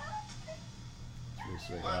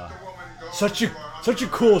 Such a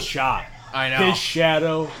cool shot. I know. His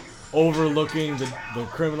shadow overlooking the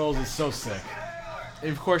criminals is so sick.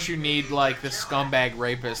 Of course, you need like the scumbag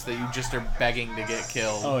rapist that you just are begging to get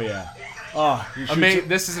killed. Oh yeah. Oh, he shoots, him,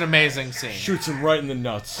 This is an amazing scene. shoots him right in the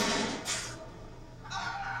nuts.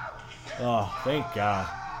 Oh, thank God.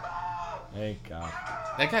 Thank God.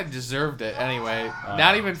 That guy deserved it anyway.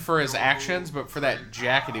 Not even for his actions, but for that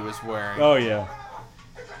jacket he was wearing. Oh yeah.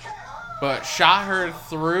 But shot her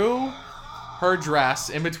through her dress,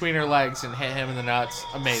 in between her legs, and hit him in the nuts.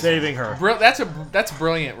 Amazing. Saving her. That's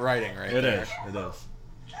brilliant writing right It there. is. It is.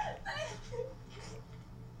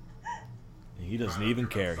 He doesn't even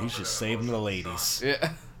care. He's just saving the ladies.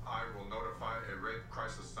 Yeah. I will notify a rape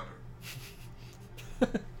crisis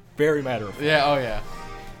center. Very matter of fact. Yeah. Oh yeah.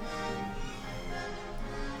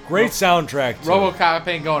 Great soundtrack too. RoboCop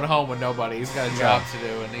ain't going home with nobody. He's got a job to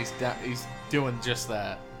do, and he's doing just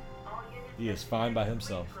that. He is fine by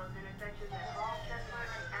himself.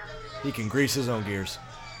 He can grease his own gears.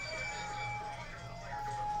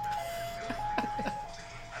 I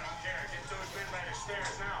don't care. Get those midnight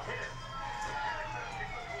stairs now. Hit it.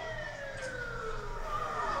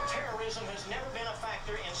 Terrorism has never been a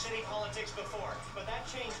factor in city politics before, but that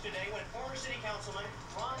changed today when former city councilman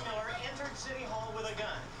Ron Miller entered City Hall with a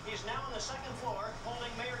gun. He's now on the second floor holding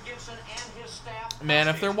Mayor Gibson and his staff. Man,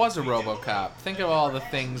 if there was a RoboCop, think of all the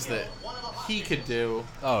things that he could do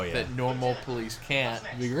Oh yeah. that normal police can't.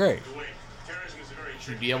 It'd be great. Wait, terrorism is a very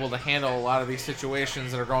He'd be able to handle a lot of these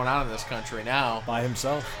situations that are going on in this country now By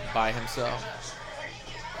himself. by himself.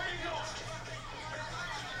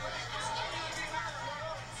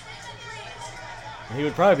 And he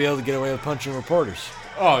would probably be able to get away with punching reporters.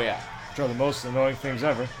 Oh yeah. Which are the most annoying things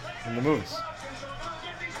ever. in the movies. Where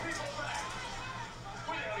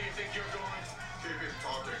the hell do you think you're going? Keep him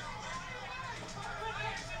talking.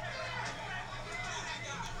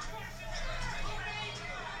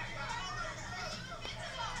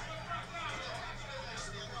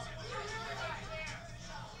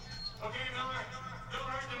 Okay, Miller. Don't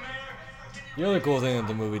hurt the mayor. The other cool thing that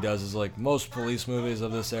the movie does is like most police movies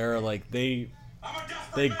of this era, like they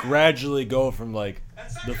gradually go from like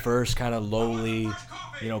the first kind of lowly,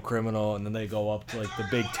 criminal, and then they go up to like the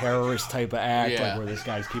big terrorist type of act, Yeah. like where this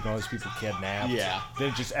guy's keeping all these people kidnapped. Yeah. Then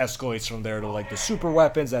it just escalates from there to like the super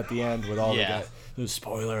weapons at the end with all Yeah. the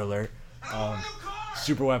spoiler alert.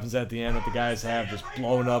 Super weapons at the end that the guys have just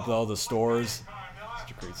blowing up all the stores.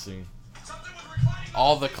 Such a great scene.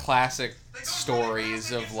 All the classic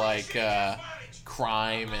stories of like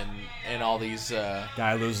crime and all these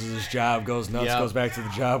Guy loses his job, goes nuts, Yep. goes back to the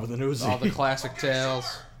job with an Uzi. all the classic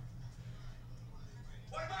tales.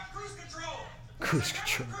 What about cruise control? Cruise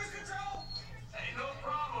control. Cruise control? Ain't no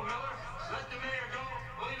problem, Miller. Let the mayor go.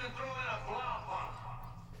 We'll even throw in a blow bomb.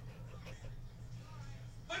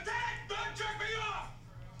 Lieutenant, don't jerk me off!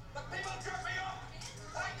 The people jerk me off!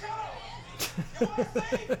 I go! You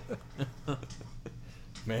want to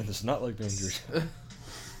Man, does not like being injured. Get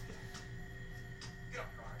up,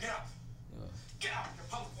 get up. Get up, the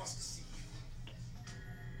public wants to see you.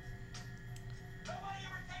 Nobody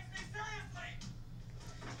ever takes me seriously.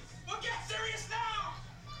 Well, get serious now.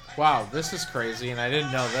 Wow, this is crazy, and I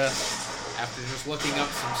didn't know this after just looking up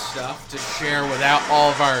some stuff to share without all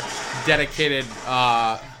of our dedicated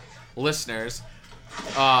listeners.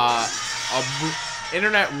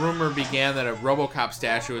 Internet rumor began that a RoboCop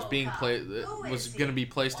statue was going to be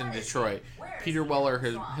placed in Detroit. Peter Weller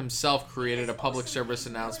himself created a public service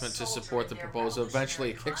announcement to support the proposal.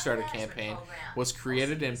 Eventually, a Kickstarter campaign was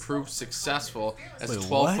created and proved successful as Wait, a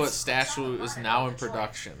what? 12-foot statue is now in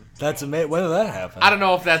production. That's amazing. When did that happen? I don't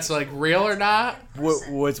know if that's like real or not.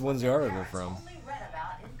 When's the article from?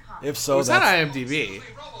 If so, It was on that's, IMDb.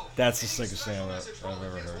 that's the sickest thing I've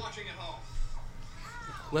ever heard.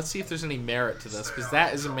 Let's see if there's any merit to this, because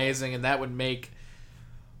that is amazing, and that would make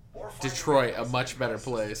Detroit a much better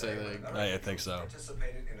place, I think. I think so.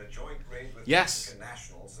 Participated in a joint raid with Yes. Mexican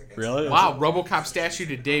nationals against Really? Wow, RoboCop statue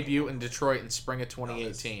to debut in Detroit in spring of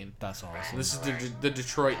 2018. That's awesome. This is the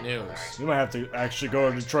Detroit news. You might have to actually go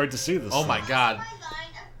to Detroit to see this. Oh my thing. god.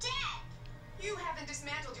 You haven't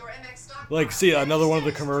dismantled your MX stock. Like, see, another one of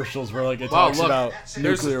the commercials where, like, it Wow, talks look, about there's-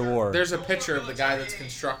 nuclear war. There's a picture of the guy that's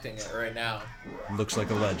constructing it right now. Looks like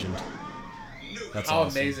a legend. That's How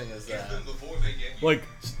awesome. amazing is that? Like,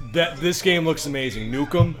 this game looks amazing.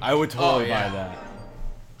 Nukem, I would totally yeah. buy that.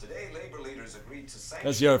 Today, labor leaders agreed to sanction.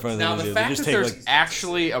 That's the other funny thing Now, they the do. They fact just that take, there's like,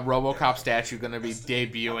 actually a RoboCop statue going to be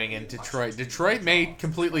debuting in Detroit. Detroit may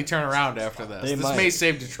completely turn around after this. They This might. may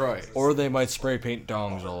save Detroit. or they might spray paint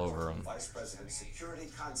dongs all over them. Vice President Security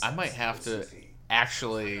I might have to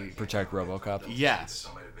actually... Protect RoboCop. Yes.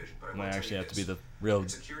 Might actually have to be the real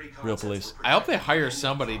police. I hope they hire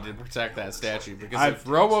somebody to protect that statue, because I'm- if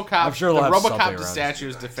RoboCop, I'm sure the they'll have something RoboCop around the it. statue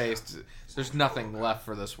is defaced, there's nothing left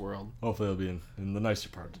for this world. Hopefully it'll be in the nicer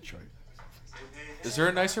part of Detroit. Is there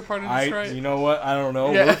a nicer part of Detroit? You know what? I don't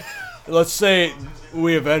know. Yeah. Let's say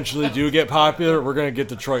we eventually do get popular. We're gonna get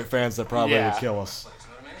Detroit fans that probably Yeah. would kill us.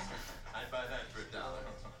 I'd buy that for $1.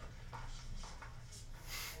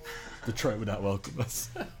 Detroit would not welcome us.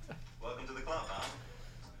 Welcome to the club, huh?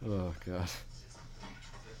 Oh god.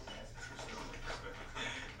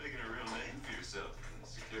 Making a real name for yourself in the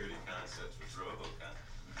security concepts with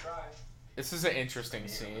RoboCop. Try. This is an interesting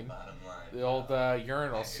scene. Bottom line. The old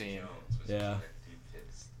urinal scene. Yeah.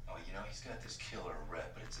 Oh, you know, he's got this killer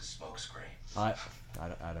rep, but it's a smokescreen. I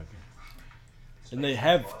don't care. And they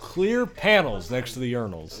have clear panels next to the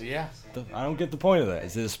urinals. Yeah. I don't get the point of that.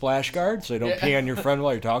 Is it a splash guard so you don't Yeah. pee on your friend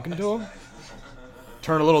while you're talking to him?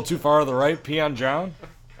 Turn a little too far to the right, pee on John?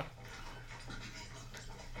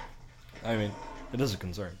 I mean, it is a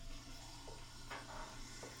concern.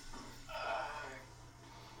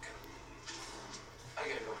 I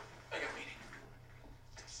gotta go. I got a meeting.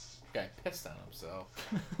 Guy pissed on himself.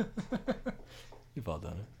 You've all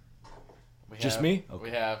done it. We Just have- me? We Okay.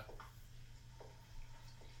 have.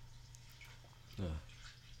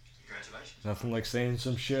 Congratulations. Nothing like saying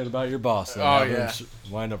some shit about your boss. And Oh, having him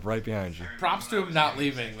yeah. wind up right behind you. Props to him not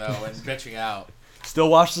leaving, though, and bitching out. Still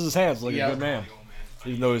washes his hands like Yeah. a good man.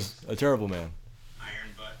 Even though he's a terrible man. Iron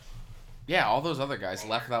butt. Yeah, all those other guys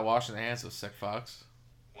left without washing their hands, those sick fucks.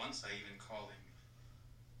 Once I even called him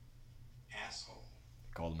asshole.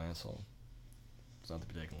 Called him asshole. It's not to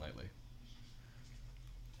be taken lightly.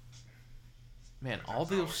 Man, all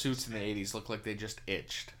those suits in the 80s look like they just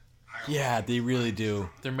itched. Yeah, they really do.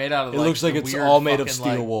 They're made out of. It like, looks like the it's weird all made of fucking,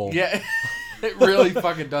 steel like- wool. Yeah, it really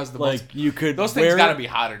fucking does. The Like most. you could. Those wear things gotta it- be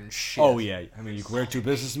hotter than shit. Oh yeah, I mean you can wear it to a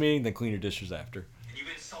business meeting, then clean your dishes after.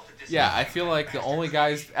 Yeah, I feel like the only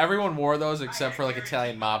guys, everyone wore those except for like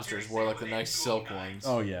Italian mobsters wore like the nice silk ones.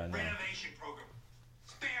 Oh yeah, no. Renovation program.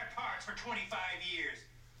 Spare parts for 25 years.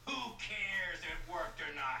 Who cares if it worked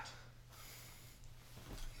or not?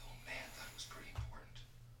 The old man thought it was pretty important.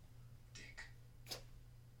 Dick.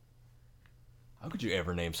 How could you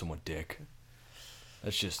ever name someone Dick?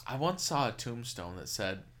 That's just. I once saw a tombstone that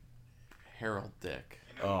said Harold Dick.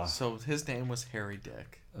 Oh, So his name was Harry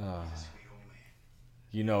Dick.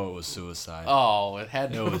 you know it was suicide. Oh, it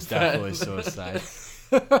had to It was have been. definitely suicide.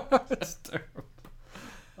 It's terrible.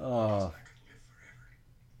 Oh.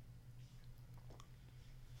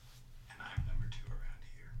 And I'm number 2 around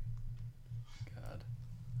here. God.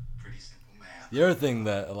 Pretty simple math. The other thing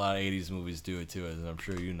that a lot of 80s movies do it too, and I'm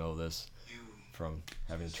sure you know this You from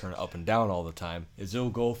having to turn it up and down all the time, is it'll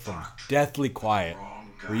go from deathly quiet,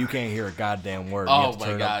 where you can't hear a goddamn word. You Oh have to my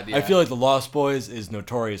turn it up. God, yeah. I feel like The Lost Boys is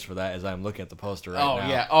notorious for that, as I'm looking at the poster right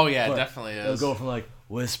now. Oh yeah, But definitely It'll is. go from like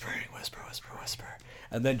whispering, whisper,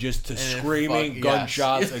 and then just to it screaming, fuck- yes.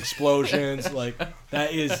 gunshots, explosions. Like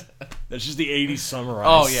that's just the 80s summarized.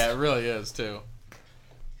 Oh yeah, it really is too.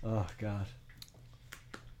 Oh god.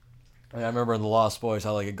 I remember in The Lost Boys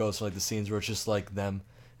how like it goes to like the scenes where it's just like them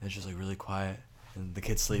and it's just like really quiet and the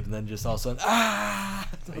kids sleep and then just all of a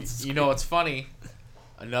sudden You know what's funny?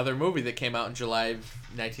 Another movie that came out in July of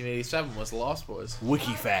 1987 was The Lost Boys.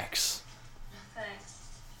 Wikifacts.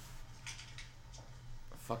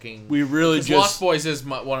 Fucking. We really 'cause just Lost Boys is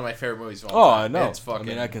one of my favorite movies of Oh, all I time. know. It's fucking. I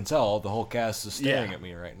mean, I can tell the whole cast is staring Yeah. at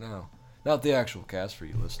me right now. Not the actual cast for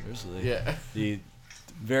you listeners. Yeah. The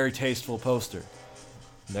very tasteful poster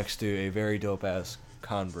next to a very dope ass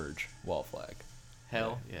Converge wall flag.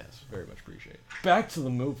 Hell yes. Very much appreciate. Back to the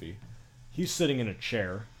movie. He's sitting in a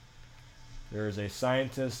chair. There is a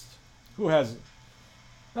scientist who has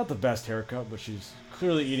not the best haircut, but she's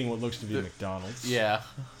clearly eating what looks to be McDonald's. Yeah.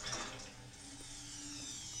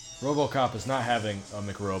 RoboCop is not having a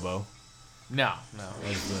McRobo, No.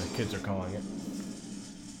 as the kids are calling it.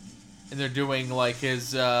 And they're doing like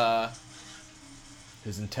his.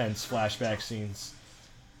 His intense flashback scenes.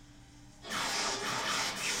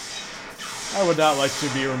 I would not like to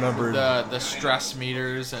be remembered. The stress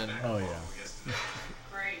meters and. Oh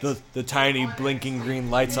yeah. The tiny blinking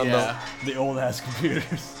green lights on Yeah. the old ass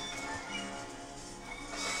computers.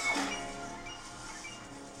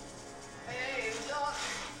 Hey, Doc.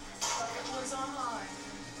 Everyone's online.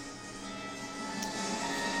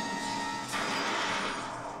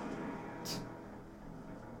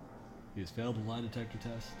 He has failed a lie detector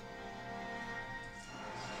test.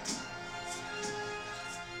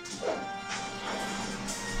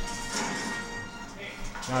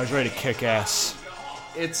 Now he's ready to kick ass.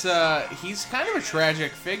 It's he's kind of a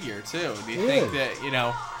tragic figure too. Do you He think is.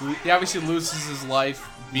 that he obviously loses his life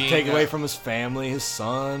being Take away from his family, his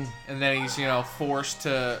son. and then he's forced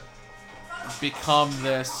to become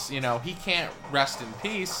this. He can't rest in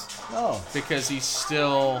peace Oh. because he's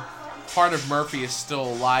still part of Murphy is still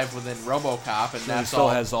alive within RoboCop, and He that's still all.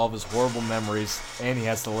 has all of his horrible memories, and he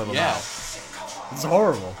has to live them Yeah. out. It's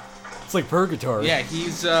horrible. It's like purgatory. Yeah,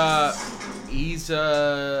 he's a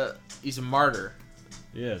martyr.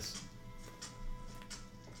 He is.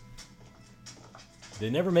 They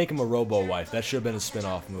never make him a Robo-wife. That should have been a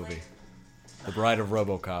spin-off movie. The Bride of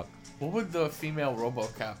RoboCop. What would the female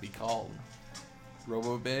RoboCop be called?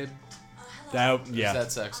 Robo Babe? That yeah.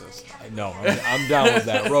 Is that sexist? No, I'm down with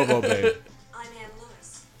that. Robo Babe. I'm Ann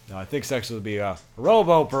Lewis. No, I think sex would be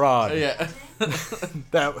Robo Parade. Yeah.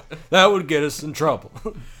 That would get us in trouble.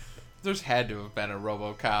 There's had to have been a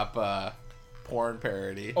RoboCop porn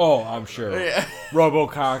parody. Oh, I'm sure. Yeah.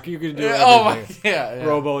 RoboCock, you can do Yeah, oh my, everything. yeah.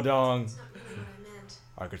 Robo Dong. Not really what I meant.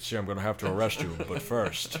 I could see I'm gonna have to arrest you, but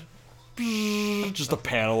first, just a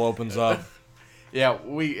panel opens up. Yeah,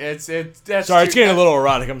 that's Sorry, it's too, getting a little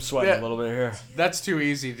erotic. I'm sweating Yeah. a little bit here. That's too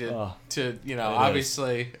easy to Oh,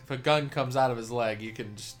 obviously if a gun comes out of his leg, you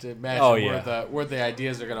can just imagine Oh, yeah. where the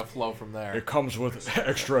ideas are gonna flow from there. It comes with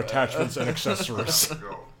extra attachments and accessories.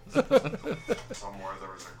 Go. Somewhere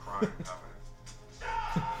there is a crime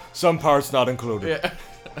happening. Some parts not included. Yeah.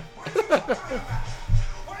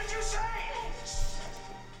 What did you say?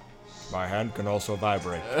 My hand can also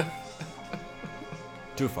vibrate.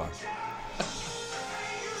 Too far.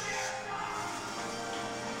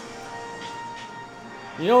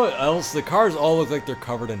 You know what else? The cars all look like they're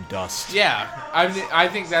covered in dust. Yeah, I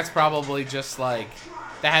think that's probably just like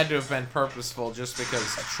that had to have been purposeful just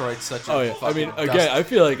because Detroit's such a Oh yeah, I fucking mean, again, dust- I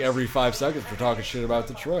feel like every 5 seconds we're talking shit about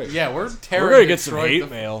Detroit. Yeah, we're tearing We're gonna get some Detroit hate the-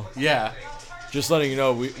 mail. Yeah. Just letting you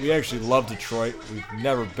know, we actually love Detroit.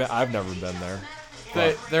 I've never been there.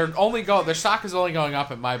 Their stock is only going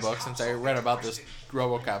up in my book since I read about this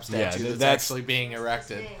RoboCop statue Yeah, that's that's- actually being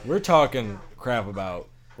erected. We're talking crap about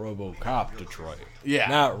RoboCop Detroit. Yeah.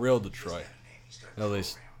 Not real Detroit. At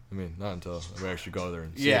least, I mean, not until we actually go there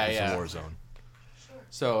and see if it's a war zone.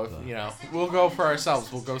 So, we'll go for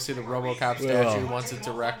ourselves. We'll go see the RoboCop We statue will. once it's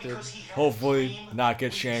erected. Hopefully, not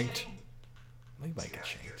get shanked. We might get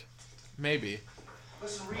shanked. Maybe.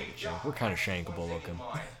 We're kind of shankable looking.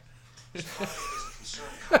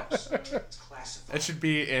 It should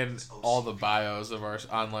be in all the bios of our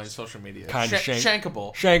online social media. Kind of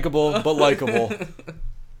shankable. Shankable, but likable.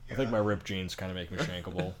 I think my ripped jeans kind of make me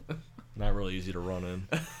shankable. Not really easy to run in.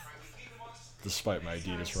 Despite my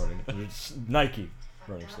Adidas running. It's Nike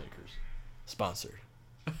running sneakers. Sponsored.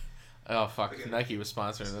 Oh, fuck. If Nike was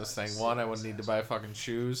sponsoring this thing. One, I wouldn't need to buy fucking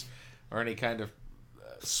shoes or any kind of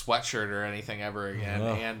sweatshirt or anything ever again.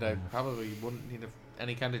 No. And I probably wouldn't need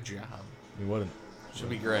any kind of job. We wouldn't. Should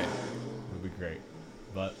be great. It would be great.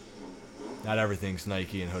 But not everything's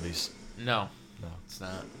Nike and hoodies. No. No. It's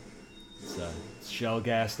not. It's Shell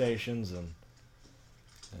gas stations and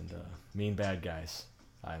mean bad guys.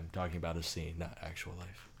 I'm talking about a scene, not actual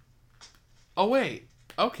life. Oh, wait.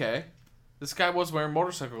 Okay. This guy was wearing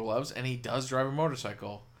motorcycle gloves, and he does drive a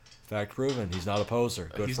motorcycle. Fact proven. He's not a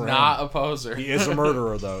poser. Good He's for not him. a poser. He is a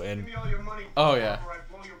murderer, though, and Oh, yeah.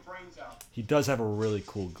 he does have a really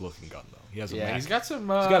cool looking gun, though. He has a Yeah, Mac. he's got some... He's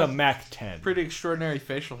got a Mac 10. pretty extraordinary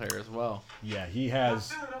facial hair as well. Yeah, he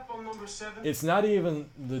has... It's not even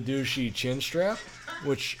the douchey chin strap,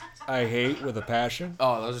 which I hate with a passion.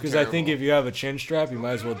 Oh, those are Because I think if you have a chin strap, you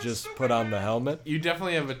might as well just put on the helmet. You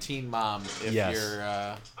definitely have a teen mom if Yes.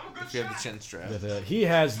 if you have the chin strap. But, he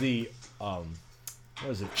has the, what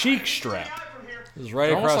is it, cheek strap. It's right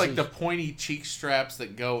They're across almost like his- the pointy cheek straps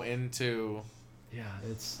that go into... Yeah,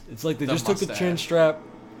 it's like they the just took the chin mustache. strap,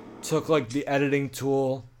 took like the editing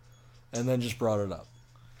tool, and then just brought it up.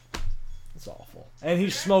 It's awful. And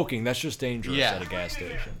he's smoking. That's just dangerous Yeah. at a gas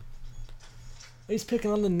station. He's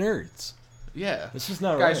picking on the nerds. Yeah. This is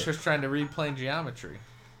not Guy's right. just trying to read plane geometry.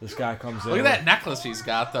 This guy comes in. Look at that necklace he's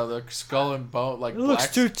got, though. The skull and bone, like It looks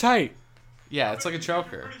black- too tight. Yeah, it's like a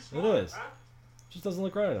choker. It is. Just doesn't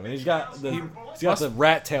look right on him. And he's got the must- the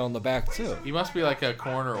rat tail in the back too. He must be like a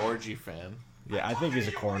Korn or Orgy fan. Yeah, I think he's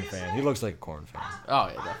a Korn fan. He looks like a Korn fan. Oh,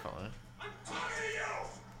 yeah, definitely.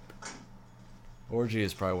 Orgy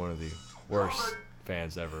is probably one of the worst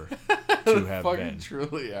fans ever to have Fucking been.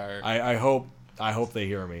 truly are. I hope they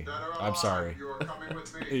hear me. Dead or I'm alive, sorry. You are coming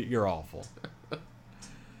with me. You're awful.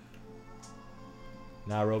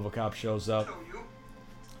 Now RoboCop shows up.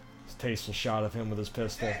 This tasteful shot of him with his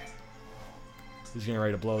pistol. He's getting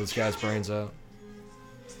ready to blow this guy's brains out.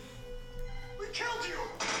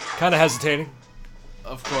 Kind of hesitating.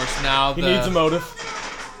 Of course, now He needs a motive.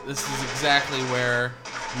 This is exactly where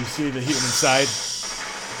You see the human side.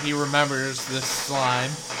 he remembers this slime.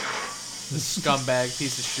 This scumbag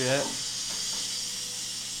piece of shit.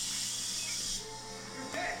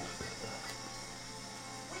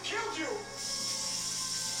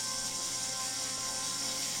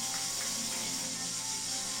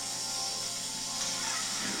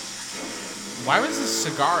 Why was this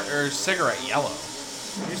cigar or cigarette yellow?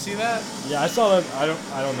 Did you see that? Yeah, I saw that. I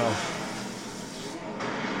don't know.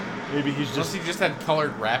 Maybe he's Unless just. he just had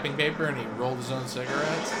colored wrapping paper and he rolled his own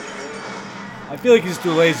cigarettes. I feel like he's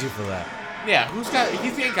too lazy for that. Yeah,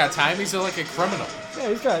 he ain't got time. He's like a criminal. Yeah,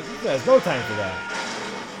 he has no time for that.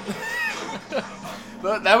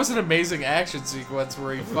 But that was an amazing action sequence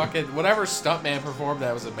where he fucking whatever stuntman performed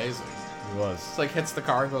that was amazing. He was. It's like hits the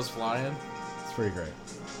car and goes flying. It's pretty great.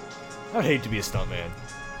 I'd hate to be a stuntman.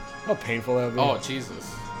 How painful that would be. Oh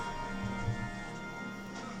Jesus!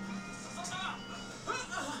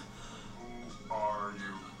 Are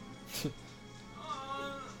you?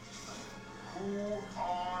 Who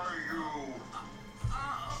are you?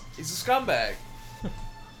 He's a scumbag.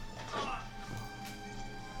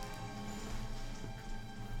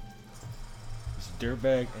 He's a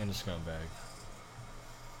dirtbag and a scumbag.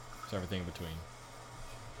 It's everything in between.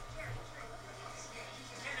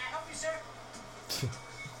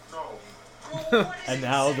 No. And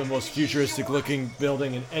now the most futuristic looking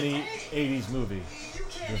building in any 80s movie.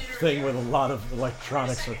 The thing with a lot of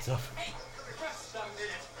electronics hooked up.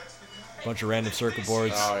 Bunch of random circuit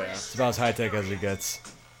boards. Oh, yeah. It's about as high tech as it gets.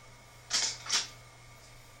 Just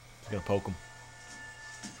gonna poke him.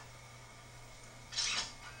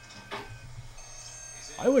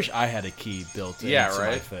 I wish I had a key built into Yeah, my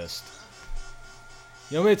right? fist.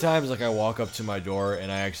 You know how many times like I walk up to my door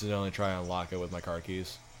and I accidentally try and unlock it with my car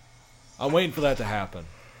keys? I'm waiting for that to happen.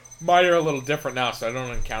 Mine are a little different now, so I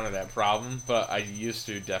don't encounter that problem, but I used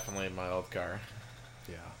to definitely in my old car.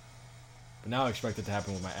 Yeah. But now I expect it to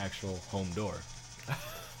happen with my actual home door.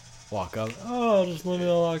 Walk up. Oh, just let me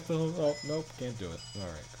unlock the home. Oh, nope, can't do it. All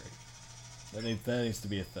right, great. That needs to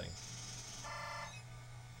be a thing.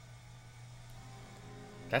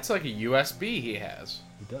 That's like a USB he has.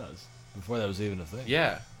 It does. Before that was even a thing.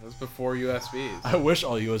 Yeah, that was before USBs. I wish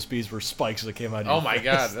all USBs were spikes that came out of Oh your my fist.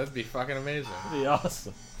 god, that'd be fucking amazing. That'd be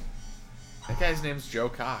awesome. That guy's name's Joe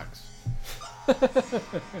Cox.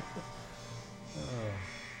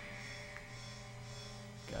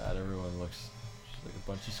 God, everyone looks just like a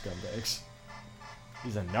bunch of scumbags.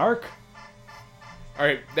 He's a narc?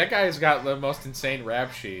 Alright, that guy's got the most insane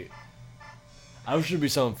rap sheet. I wish it'd be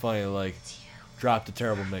something funny like dropped a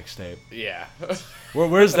terrible mixtape. Yeah.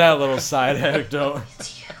 Where's that little side anecdote?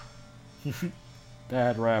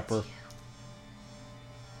 Bad rapper.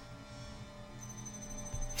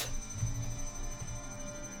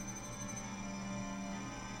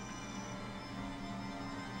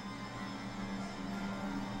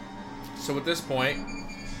 So at this point,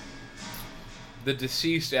 the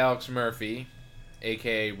deceased Alex Murphy,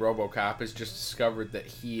 aka RoboCop, has just discovered that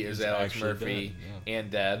he is He's Alex actually Murphy dead, yeah.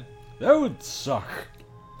 and dead. That would suck.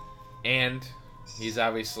 And he's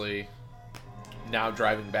obviously now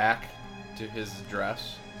driving back to his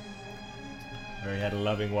address. Where he had a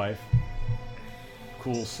loving wife,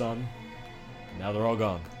 cool son. Now they're all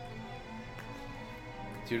gone.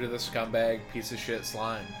 Due to the scumbag piece of shit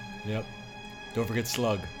slime. Yep. Don't forget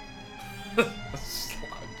Slug. Slug.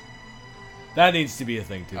 That needs to be a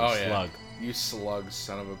thing too. Oh yeah. Slug. You slug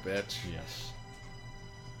son of a bitch. Yes.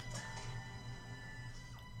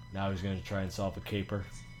 Now he's gonna try and solve a caper.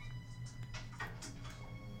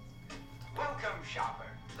 Welcome, shopper.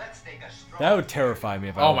 Let's take a stroll. That would terrify me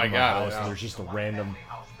if I Oh went my to God, I house know. and there's just a random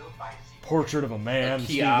portrait of a man. A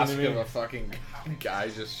speaking kiosk to me. of a fucking guy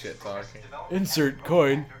just shit talking. Insert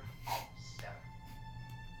coin.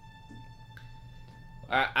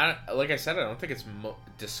 I like I said, I don't think it's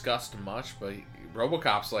discussed much, but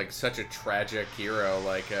RoboCop's like such a tragic hero,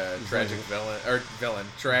 like a tragic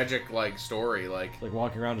tragic like story, like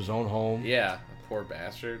walking around his own home. Yeah, a poor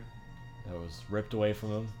bastard that was ripped away from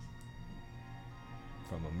him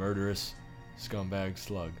from a murderous scumbag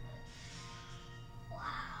slug.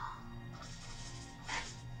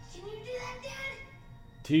 Can you do that,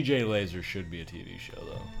 Dad? TJ Laser should be a TV show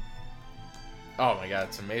though. Oh my god,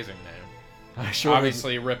 it's an amazing name.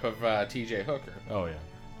 Obviously a rip of TJ Hooker. Oh yeah.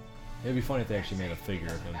 It'd be funny if they actually made a figure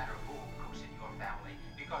of him.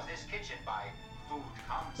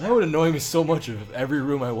 That would annoy me so much if every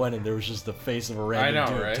room I went in there was just the face of a random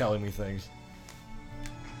dude right? telling me things.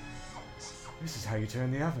 This is how you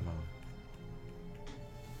turn the oven on.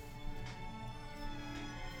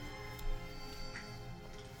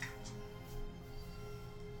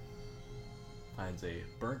 Finds a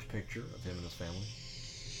burnt picture of him and his family.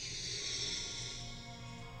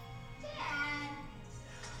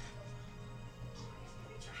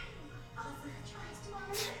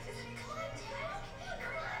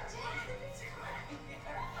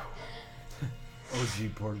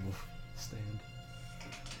 OG portable stand.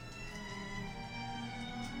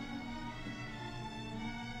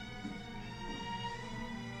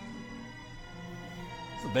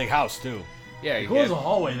 It's a big house too. Yeah, It goes a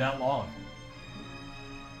hallway that long.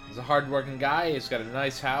 He's a hard-working guy. He's got a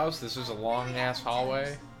nice house. This is a long-ass hallway.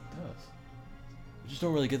 It does. You just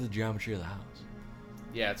don't really get the geometry of the house.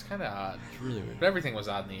 Yeah, it's kind of odd. It's really weird. But everything was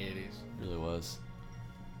odd in the 80s. It really was.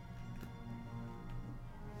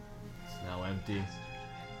 It's now empty.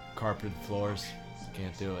 Carpeted floors.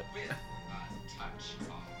 Can't do it.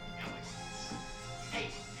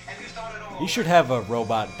 He should have a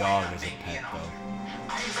robot dog as a pet,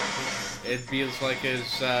 though. It'd be like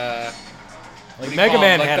his, Like Mega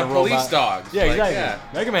Man like had the a robot. police dogs. Yeah, Like, exactly. yeah.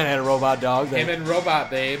 Mega Man had a robot dog. Him and Robot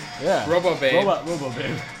Babe. Yeah. Robo Babe. Robo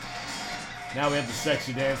Babe. Now we have the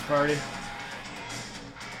sexy dance party.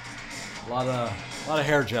 A lot of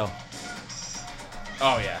hair gel.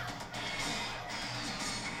 Oh yeah.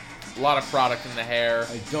 A lot of product in the hair.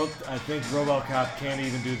 I think RoboCop can't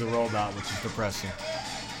even do the robot, which is depressing.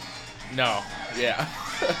 No. Yeah.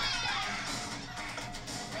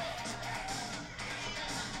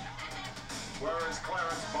 Where is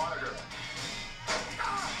Clarence Barger?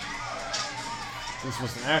 This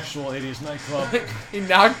was an actual 80s nightclub. He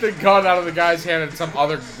knocked the gun out of the guy's hand and some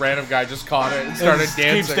other random guy just caught it and started just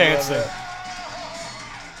dancing. keeps dancing.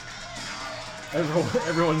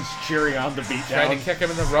 Everyone's cheering on the beat Tried down. to kick him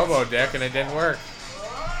in the robo-dick, and it didn't work.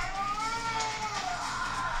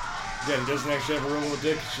 Again, he doesn't actually have a robo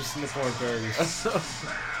dick. It's just in the porn parodies.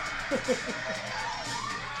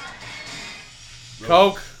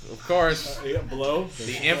 Coke, of course. Yeah, below.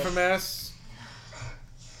 The infamous.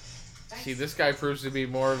 See, this guy proves to be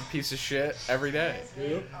more of a piece of shit every day.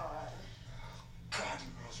 Yep. God,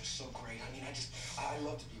 you girls are so great. I mean, I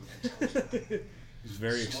love to be with you. He's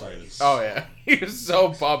very excited. Oh yeah, he was so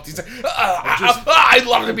pumped. He's like, I'd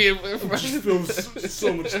love to be. I just feel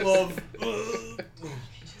so much love.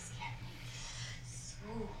 Just get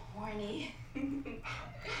so horny.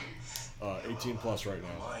 18 plus right now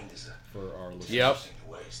Mine is a for our listeners. Yep.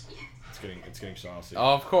 waste. It's getting saucy.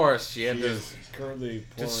 Oh, of course, she had She to is currently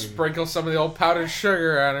pouring. just sprinkle some of the old powdered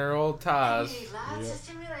sugar on her old Taz. You need lots Yep. of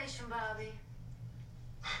stimulation, Bobby.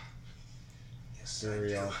 Yes,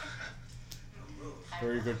 Very,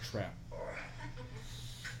 very good trap.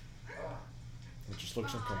 It just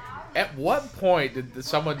looks uncomfortable. At what point did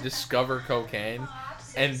someone discover cocaine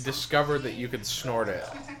and discover that you could snort it?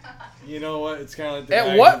 You know what? It's kind of like the At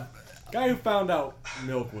guy what? guy who found out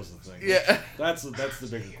milk was the thing. Yeah. That's the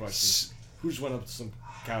bigger question. Who just went up to some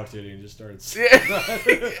cow titty and just started saying Yeah. that?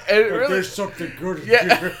 It Like, really- there's something good in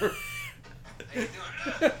Yeah. here.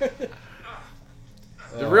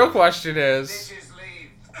 The real question is, Bitches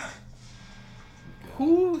leave.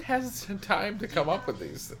 who has the time to come up with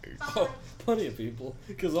these things? Oh, plenty of people.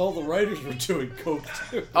 Because all the writers were doing coke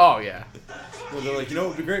too. Oh yeah. Well, they're like, you know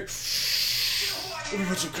what would be great? Let me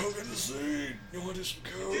put some coke in the scene. You want to do some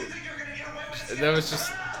coke? That was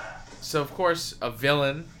just so. Of course, a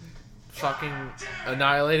villain, fucking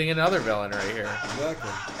annihilating another villain right here. Exactly.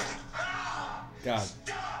 God.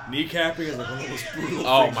 Kneecapping is like one of the most brutal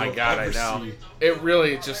Oh things my you'll god, I ever know. see. It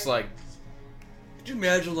really just like Could you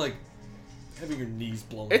imagine, like, having your knees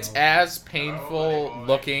blown it's out? as painful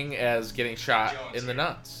looking as getting shot in the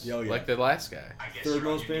nuts, Oh, yeah. like the last guy. Third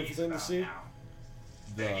most painful thing to see?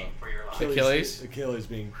 The Achilles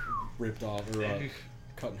being ripped off or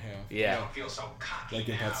cut in half. Yeah. Feel so cocky Like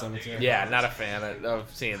in Pet now. Sematary. Yeah, not a fan of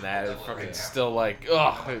seeing that. It's fucking still like,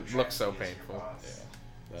 ugh, it looks so painful. Yeah.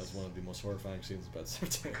 That's one of the most horrifying scenes of Pet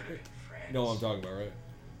Sematary. You know what I'm talking about, right?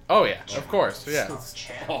 Oh yeah, of course, yeah. It's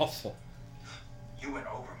awful. You went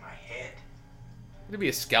over my head. It'd be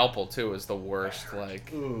a scalpel too is the worst.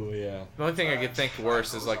 Like Ooh, yeah. the only thing I could think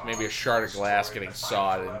worse is like maybe a shard of glass getting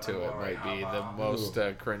sawed into it might be the most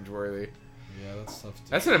cringeworthy. Yeah, that's tough.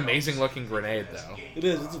 That's an amazing looking grenade though. It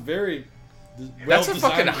is. It's a very. That's a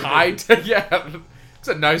fucking high. Yeah, it's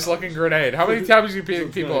a nice looking grenade. How many times you So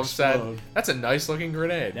it's people gonna have said explode. that's a nice looking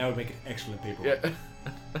grenade? That would make an excellent paper. Yeah.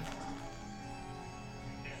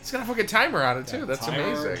 It's got a fucking timer on it too. Yeah, That's timer.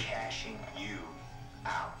 amazing. Cashing you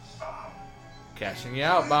out, Bob. Cashing you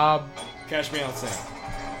out, Bob. Cash me out, Sam.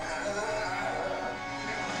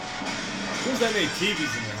 Who's that made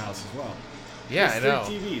TVs in their house as well? Yeah, I There's know.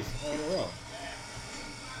 3 TVs all in a row.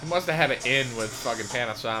 He must have had it in with fucking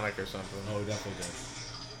Panasonic or something. Oh, he definitely did.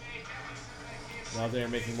 Now they're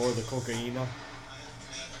making more of the cocaina.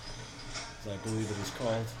 As I believe it is called.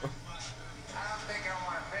 I don't think I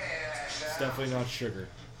want to pay that. It's definitely not sugar.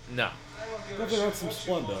 No. Definitely not some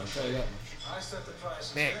Splenda, I'll tell you that much. I set the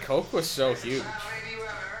price. Man, Coke was so huge.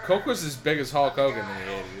 Coke was as big as Hulk Hogan in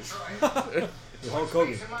the 80s. Well, Hulk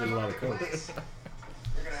Hogan did a lot of coke. You're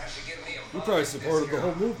gonna have to give me a He probably supported the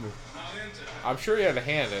whole movement. I'm sure he had a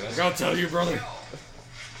hand in it. I'll tell you, brother.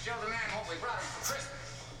 Show the man what we brought him for Christmas.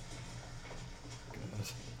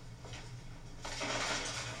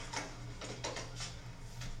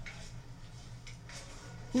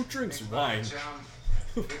 Who drinks wine?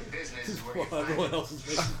 Good business is where you While find everyone it. else is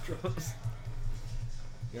making drugs.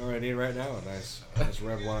 You know what I need right now? A nice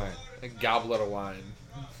red wine. A goblet of wine.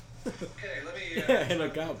 Okay, let me. Yeah, and a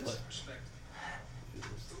goblet. Respect.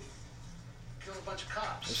 Killed a bunch of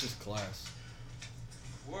cops. That's just class.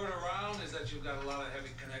 Word around is that you've got a lot of heavy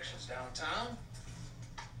connections downtown.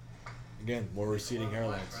 Again, more receding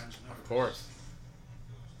hairlines. Of course.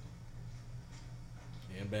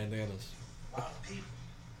 And bandanas. A lot of people.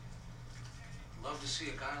 Love to see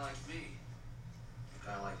a guy like me, a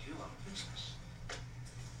guy like you, on business.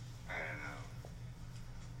 I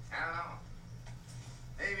don't know.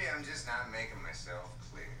 Maybe I'm just not making myself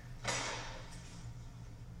clear.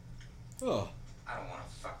 Oh, I don't want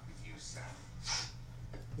to fuck with you, son.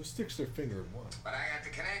 who sticks their finger in one? But I got the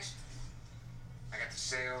connection. I got the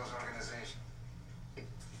sales organization.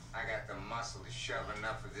 I got the muscle to shove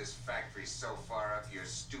enough of this factory so far up your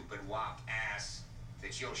stupid wop ass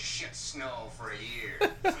that you'll shit snow for a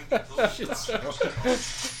year.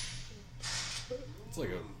 It's like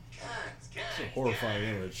a God, horrifying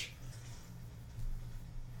image.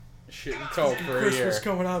 shitting coke for a year. Christmas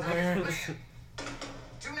coming out, man.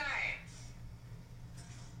 Tonight.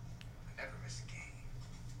 I never miss a game.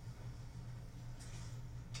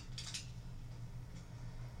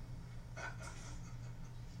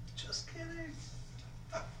 Just kidding.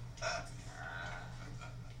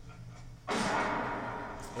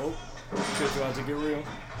 Oh, shit's about to get real.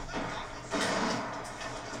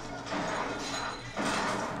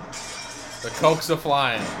 The coke's a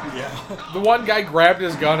flying. Yeah. The one guy grabbed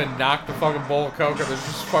his gun and knocked the fucking bowl of coke, and there's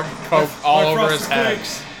just fucking coke all over his head.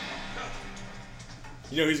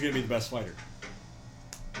 You know he's gonna be the best fighter.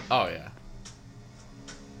 Oh yeah.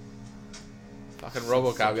 Fucking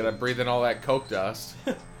RoboCop gotta breathe in all that coke dust.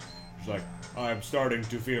 He's like, I'm starting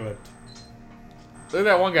to feel it. Look at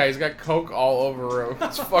that one guy. He's got coke all over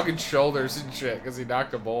his fucking shoulders and shit because he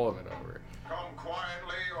knocked a bowl of it over. Come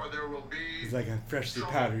quietly, or there will be. He's like a freshly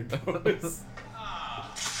powdered nose.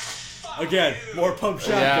 Again, more pump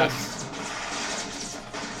shotguns. Yeah.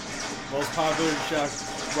 Most popular shot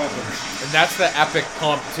weapons. And that's the epic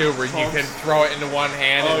pump too, where you can throw it into one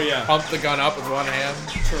hand and pump the gun up with one hand.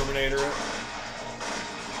 Terminator it.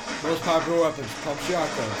 Most popular weapons: pump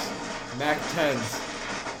shotguns, Mac 10s,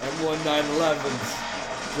 M1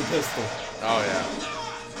 911s, the pistol. Oh yeah.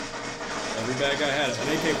 Every bad guy had it. An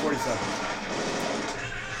AK-47.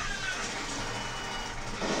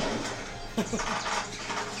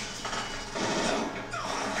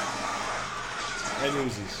 And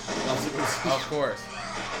Uzis. Lots of Uzis. Of course.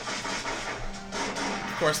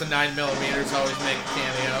 Of course, the 9mm always make a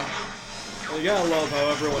cameo. Well, you gotta love how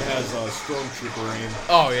everyone has stormtrooper aim.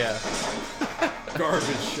 Oh yeah.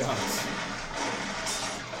 Garbage shots.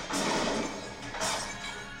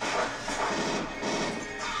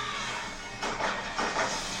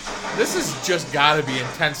 This has just gotta be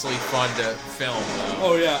intensely fun to film, though.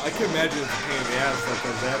 Oh yeah, I can imagine it's a pain in the ass, like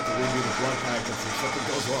because they have to redo the blood packets if something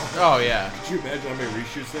goes wrong. Oh yeah. Could you imagine how many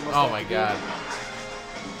reshoots they must Oh have my to god.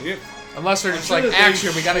 do? Yeah. Unless they're just like,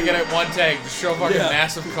 action, we gotta get it one take, just show fucking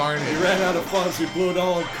massive carnage. We ran out of funds, we blew it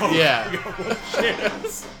all on coke. Yeah. We got one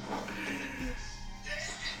chance.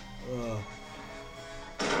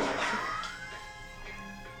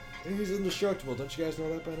 And he's indestructible. Don't you guys know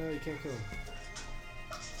that by now? You can't kill him.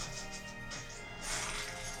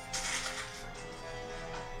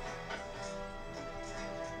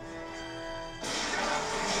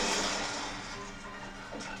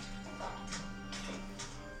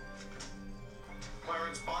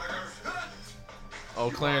 Clarence Boddicker. Oh,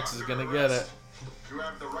 Clarence is gonna get it. You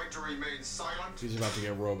have the right to remain silent. He's about to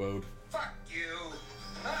get roboed. Fuck you.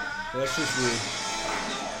 That's just rude.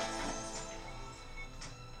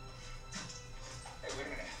 Hey, wait a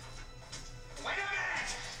minute. Wait a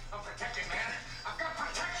minute! I'm protected, man. I've got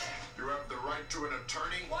protection. You have the right to an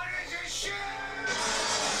attorney. What is this shit?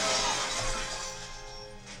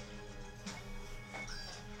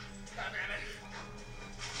 God damn it.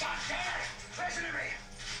 God damn it! Listen to me.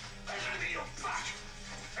 Listen to me, you fuck.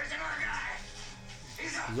 There's another guy.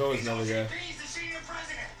 There's always another guy. He's the senior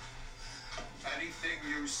president. Anything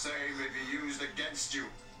you say may be used against you.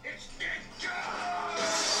 It's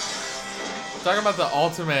Talking about the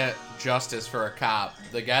ultimate justice for a cop.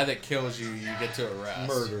 The guy that kills you, you get to arrest.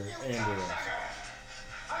 Murder and arrest.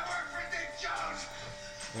 I work for Dick Jones.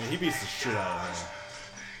 Man, he beats the shit out of him.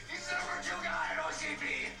 He's the number 2 guy at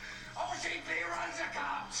OCP. OCP runs the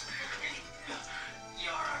cops.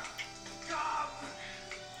 You're a cop.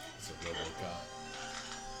 It's a RoboCop.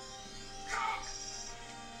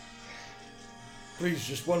 Please,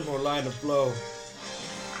 just one more line of blow.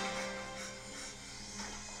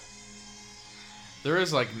 There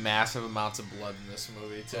is like massive amounts of blood in this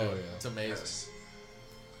movie too. Oh, yeah. It's amazing. Yes.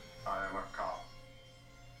 I am a cop.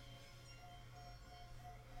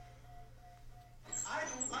 I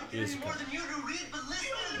don't like He it is any a more cop. than you do, Reed, but listen.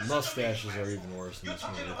 The mustaches are even worse in this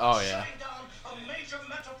movie. Oh yeah.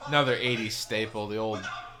 Another 80s staple, the old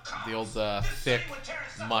thick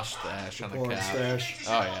mustache on a Porn cap. stash.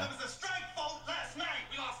 Oh yeah.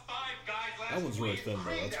 That one's really thin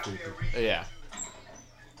though. That's creepy. Yeah.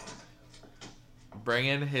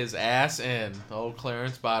 Bringing his ass in, old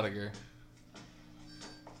Clarence Boddicker.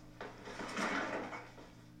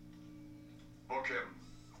 Book him.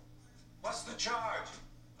 What's the charge?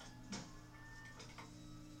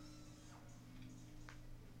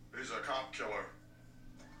 He's a cop killer.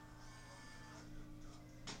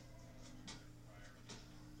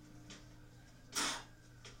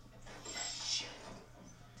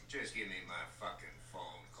 Just give me my fucking phone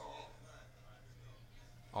call.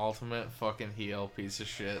 Ultimate fucking heel piece of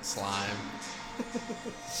shit slime.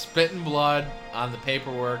 Spitting blood on the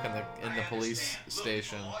paperwork in the police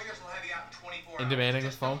station. And demanding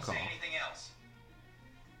a phone call.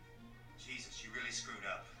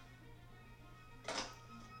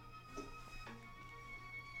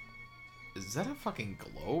 Is that a fucking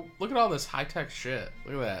globe? Look at all this high-tech shit.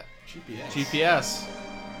 Look at that. GPS. GPS.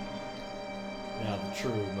 Yeah, the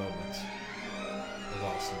true moment of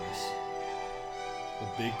awesomeness. The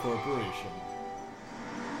big corporation.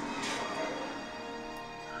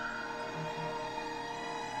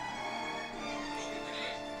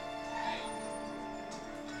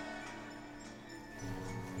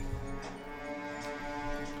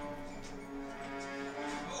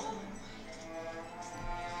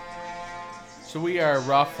 So we are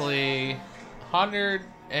roughly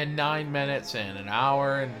 109 minutes in, an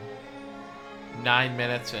hour and 9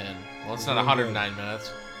 minutes in. Well, it's not 109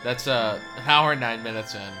 minutes. That's an hour and 9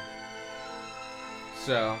 minutes in.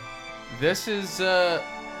 So this is up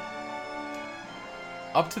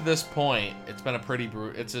to this point. It's been a pretty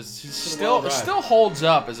brutal. It still holds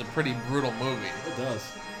up as a pretty brutal movie. It does.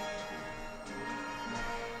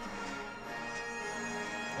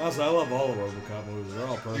 Honestly, I love all the RoboCop movies. They're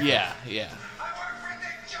all perfect. Yeah.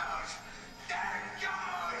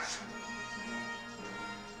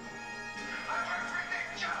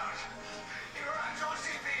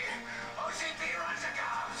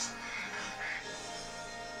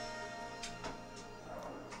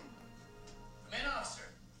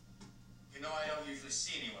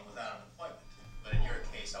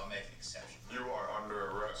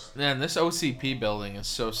 Man, this OCP building is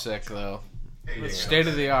so sick, though. State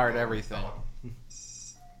of the art, everything.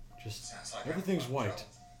 Just everything's white.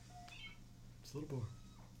 It's a little boring,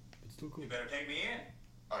 but still cool. You better take me in.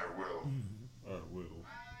 I will. I will.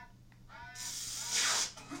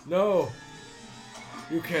 No,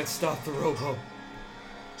 you can't stop the Robo.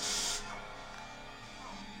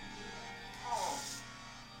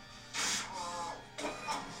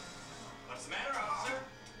 What's the matter, officer?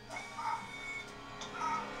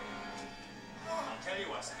 I'll tell you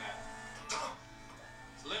what's the matter.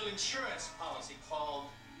 It's a little insurance policy called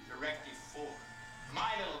Directive 4.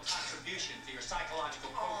 My little contribution to your psychological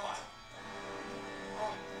profile.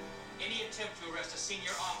 Any attempt to arrest a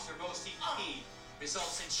senior officer of OCP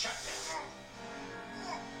results in shutdown.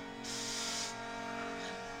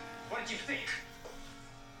 What did you think?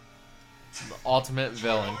 The ultimate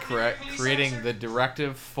villain, correct? Creating the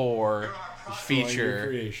Directive 4 feature.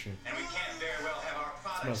 Creation. And we can't very well have our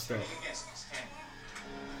products messed up. turning against us, can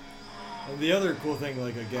we? And the other cool thing,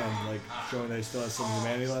 like again, like showing that he still has some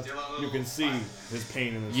humanity left, you can see his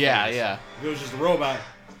pain in his face. Yeah. If it was just a robot,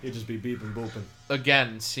 he'd just be beeping, booping.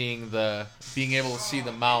 Again, being able to see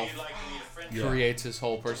the mouth You'd like to meet a friend? Yeah. creates his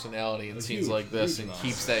whole personality in It's scenes huge, like this, huge and amount.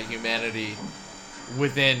 keeps that humanity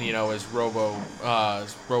within, his his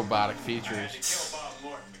robotic I had features. to kill Bob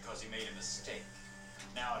Morton because he made a mistake.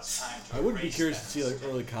 Now it's time to I would be erase curious that to see like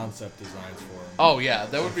early concept designs for him. Oh yeah,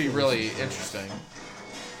 that would be really interesting.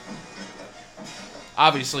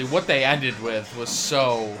 Obviously, what they ended with was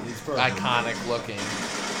so He's perfect. iconic looking.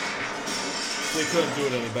 They couldn't do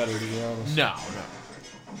it any better, to be honest. No.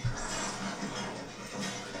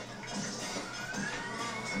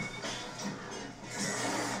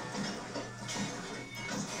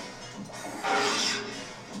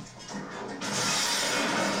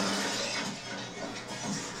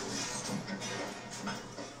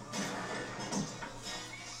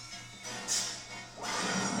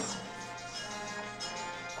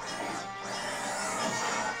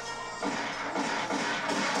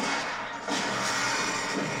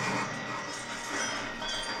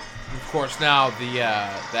 Of course, now the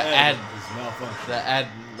ad is malfunction. the ad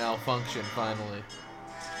malfunction finally.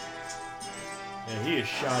 Yeah, he is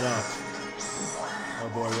shot up. Our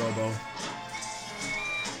boy Robo.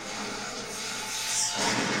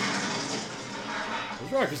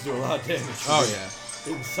 Those rockets do a lot of damage. Oh yeah.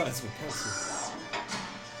 Big size of a pencil.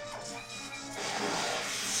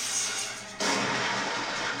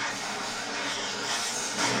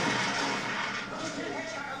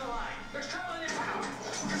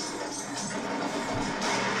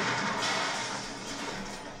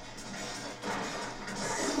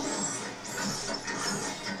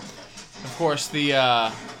 Of course, the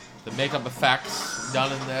makeup effects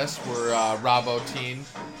done in this were Robotine,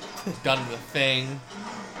 done in The Thing,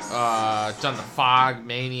 done The Fog,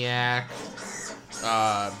 Maniac,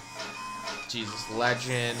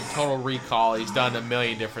 Legend, Total Recall. He's done a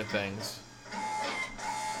million different things.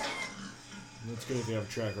 It's good if you have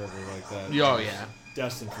a track record like that. Oh yeah.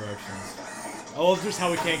 Destined for excellence. I love just how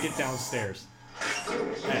we can't get downstairs.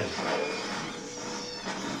 Ed.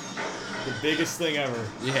 The biggest thing ever.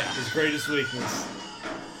 Yeah. His greatest weakness.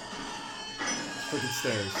 Freaking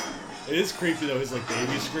stairs. It is creepy though, his like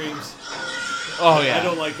baby screams. Oh yeah. I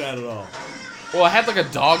don't like that at all. Well, I had like a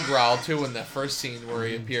dog growl too in that first scene where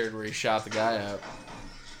he shot the guy up,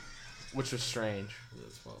 which was strange.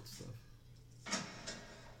 That's wild stuff.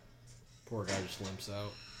 Poor guy just limps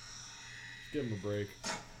out. Just give him a break.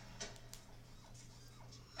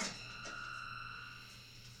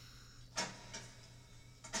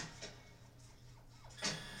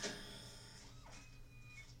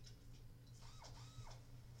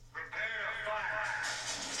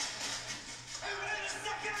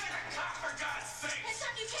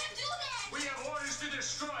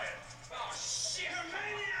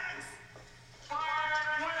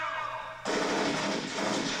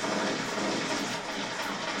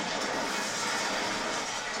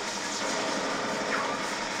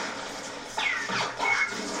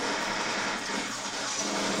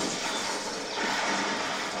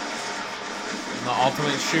 The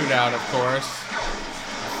ultimate shootout, of course,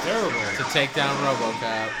 Terrible. to take down RoboCop.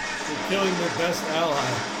 They're killing their best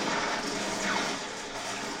ally.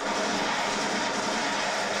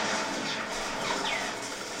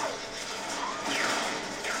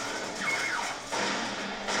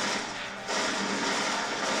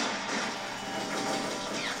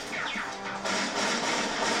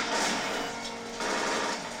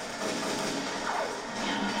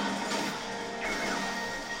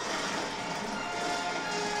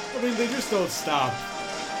 I mean, they just don't stop.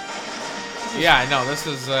 Yeah, I know. This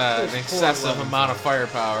is an There's excessive 4 amount of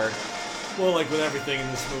firepower. Well, like with everything in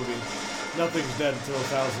this movie, nothing's dead until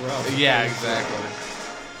 1,000 rounds. Yeah, exactly.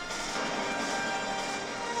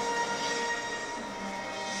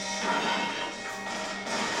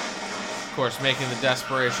 Of course, making the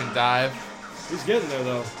desperation dive. He's getting there,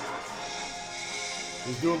 though.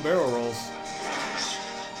 He's doing barrel rolls.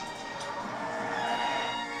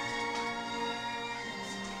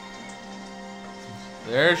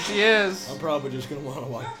 There she is. I'm probably just gonna want to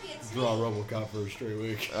like draw RoboCop for a straight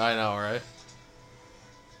week. I know, right?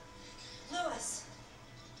 Lewis.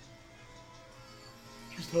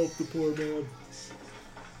 Just help the poor man.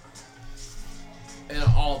 And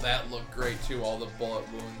all that looked great too. All the bullet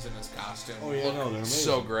wounds in his costume. Oh yeah, looked no, they're amazing.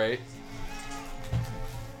 so great.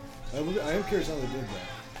 I am curious how they did that.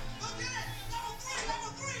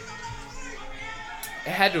 It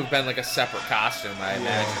had to have been like a separate costume, I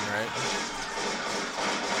imagine, right?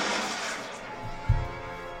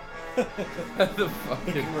 The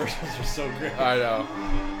fucking commercials are so great. I know.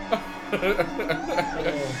 The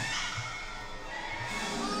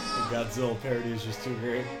Godzilla parody is just too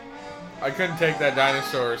great. I couldn't take that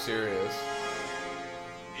dinosaur serious.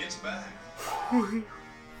 It's back.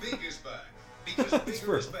 Big is back. Because It's bigger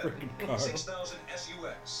for a is better. freaking car. 6000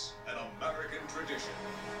 SUX, an American tradition.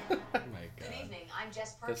 Oh my god. Good evening. I'm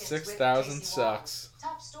Jess The Perkins. 6,000 with sucks.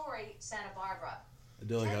 Top story: Santa Barbara. I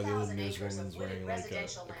do like how the other 10,000 acres newswoman's of wearing wooded like a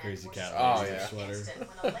residential land crazy were cat Oh, laser yeah. sweater. instant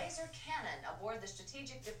when a laser cannon aboard the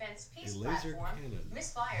Strategic Defense Peace laser platform cannon.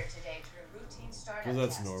 misfired today during routine startup Well,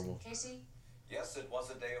 that's tests. normal. Casey? Yes, it was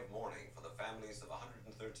a day of mourning for the families of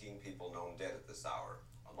 113 people known dead at this hour.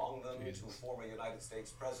 Among them, Jesus. 2 former United States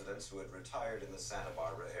presidents who had retired in the Santa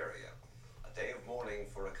Barbara area. A day of mourning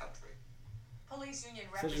for a country. Police union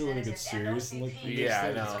Especially when it gets representatives serious and and like OCP Yeah, I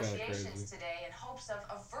began know. It's kinda negotiations crazy. today in hopes of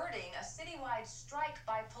averting a citywide strike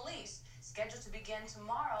by police scheduled to begin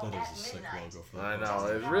tomorrow That at is a sick midnight. logo for I the know,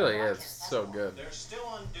 poster. it really is so good. They're still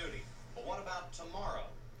on duty. But what about tomorrow?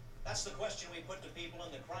 That's the question we put to people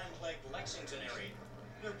in the crime-plagued Lexington area.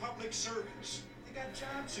 They're public servants. They got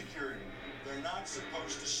job security. They're not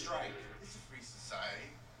supposed to strike. It's a free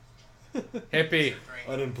society. Hippie.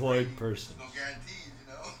 Unemployed person. No guarantees, you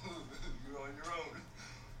know. You're on your own.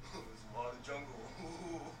 It's a lot of jungle.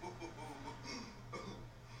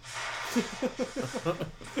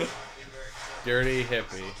 Dirty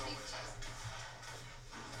hippie.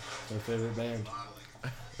 It's our favorite band.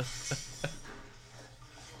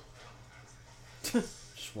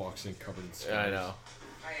 Just walks in covered in scars. I know.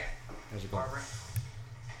 Hiya, How's it going? Barbara.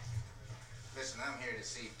 Listen, I'm here to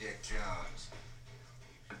see Dick Jones.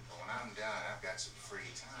 But when I'm done, I've got some free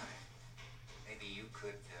time. Maybe you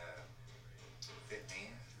could, fit me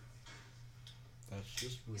in. That's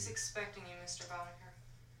just weird. He's expecting you, Mr. Bollinger.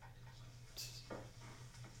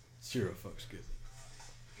 Zero fucks good.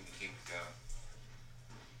 You can keep it going.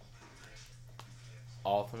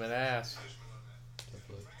 Ultimate ass.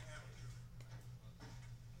 Definitely.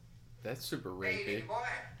 That's super Hey, rapey. big boy.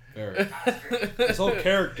 Very. His whole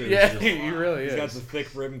character is Yeah, just, he really he's is. got the thick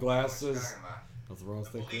rimmed glasses. Talking about. Nothing wrong with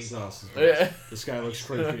thick rimmed glasses. But Yeah. this guy looks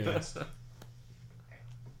creepy. Looks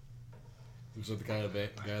like the kind of guy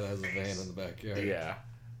that has a van in the backyard. Yeah.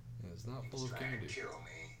 And it's not full He's of trying candy. to kill me.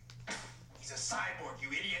 He's a cyborg, you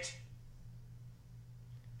idiot.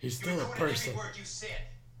 He's You still a recorded person. every word you said.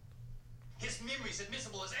 His memory's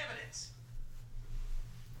admissible as evidence.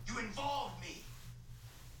 You involved me.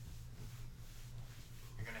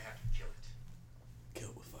 You're gonna have to kill it. Kill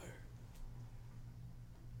it with fire.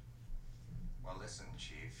 Listen,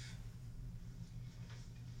 Chief.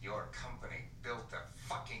 Your company built the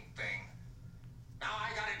fucking thing. Now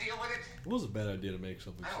I gotta deal with it. It was a bad idea to make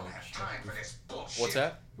something I so don't have time for destructive. this bullshit. What's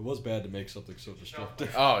that? It was bad to make something so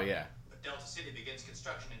destructive. Oh yeah. But Delta City begins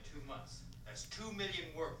construction in 2 months. That's 2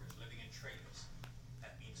 million workers living in trailers.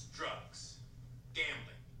 That means drugs,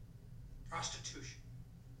 gambling, prostitution.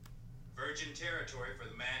 Virgin territory for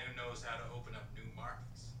the man who knows how to open up new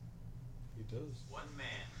markets. He does. One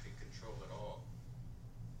man can control it all.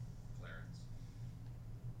 Clarence.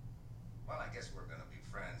 Well, I guess we're gonna be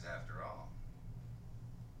friends after all.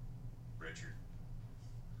 Richard.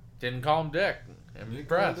 Didn't call him Dick. I'm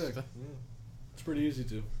impressed. Yeah. It's pretty easy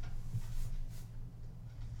to.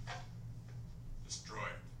 Destroy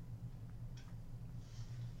it.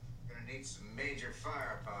 Gonna need some major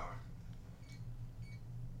firepower.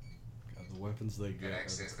 God, the weapons they Got get.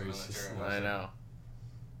 access to Are military crazy. weapons. I know.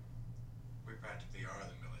 We practically are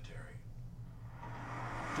the military.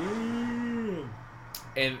 Damn.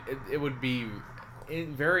 And it would be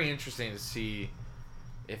very interesting to see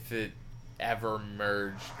if it ever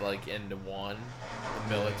merged like into one, the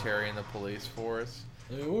military and the police force.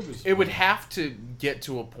 Yeah, it would be. It would have to get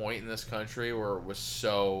to a point in this country where it was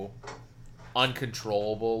so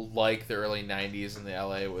uncontrollable, like the early '90s in the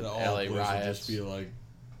LA with all LA police would riots. just be like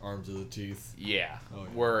armed to the teeth. Yeah, Oh, yeah.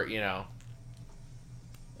 where you know,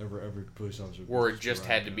 Every police officer. would where it just just be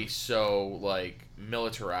had around to be there. so like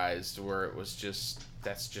militarized, where it was just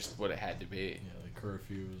that's just what it had to be. Yeah, like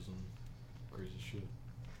curfews and crazy shit.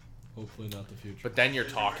 Hopefully not the future. But then you're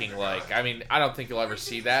talking like, I mean, I don't think you'll ever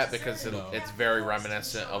see that because No. it's very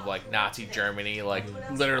reminiscent of like Nazi Germany, like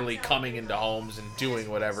literally coming into homes and doing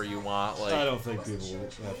whatever you want. I Like, don't think people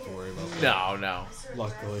will have to worry about that. no.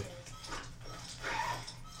 Luckily.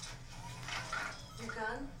 Your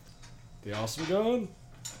gun? The awesome gun?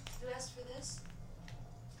 You asked for this?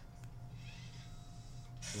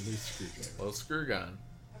 At least screwdriver. Little screw gun.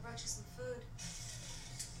 I brought you some food.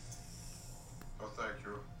 Oh, thank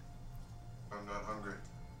you. I'm not hungry.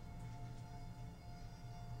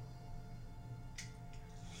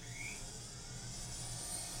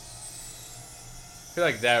 I feel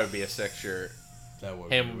like that would be a sick shirt. That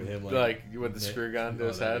would Him, be with him like, with the screw gun to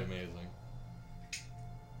his that'd head. be amazing.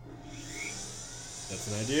 That's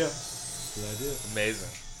an idea. Good idea. Amazing.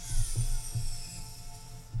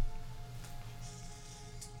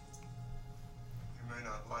 You may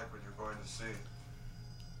not like what you're going to see.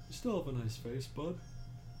 You still have a nice face, bud.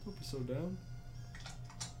 Don't be so down.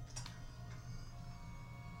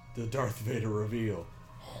 The Darth Vader reveal.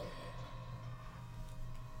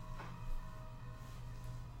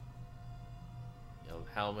 You know,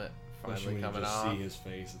 helmet Especially finally when you coming just off. see his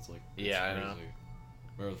face, it's like it's Yeah, I crazy. know.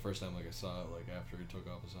 Remember the first time like I saw it, like after he took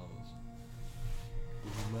off his helmet.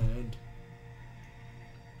 It was mad.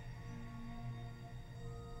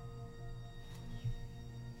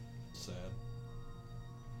 Sad.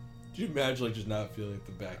 Do you imagine like just not feeling like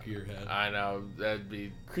the back of your head? I know, that'd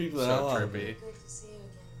be Creep the so hell out of trippy. me. Good to see you again,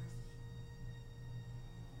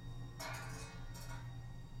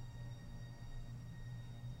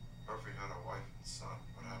 Murphy had a wife and son.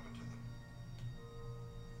 What happened to them?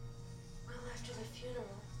 Murphy. Well, after the funeral,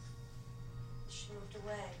 she moved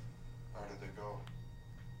away. Where did they go?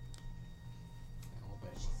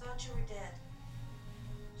 She thought you were dead.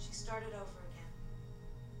 She started over again.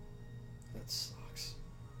 That sucks.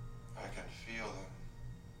 I can feel them.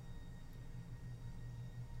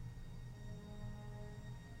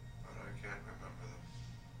 But I can't remember them.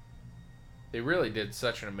 They really did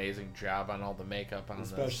such an amazing job on all the makeup on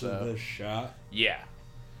Especially this. this shot. Yeah.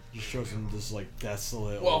 Just shows him this like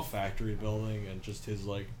desolate Well, old factory building and just his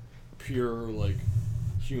like pure like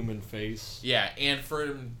human face. Yeah, and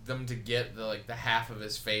for them to get the half of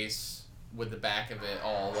his face with the back of it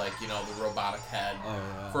all like, you know, the robotic head. Oh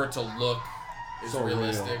yeah. For it to look as So real,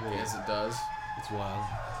 realistic yeah. as it does. It's wild.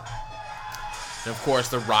 And of course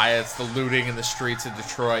the riots, the looting in the streets of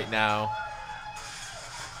Detroit now.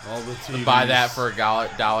 All the TVs. Buy that for a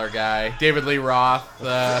dollar guy. David Lee Roth.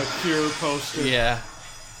 A Cure poster. Yeah.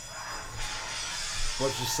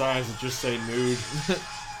 Bunch of signs that just say nude.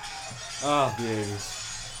 Ah, the 80s.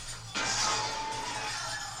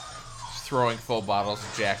 Throwing full bottles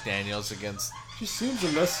of Jack Daniels against. Just seems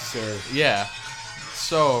unnecessary. Yeah.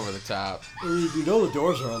 So over the top. You know the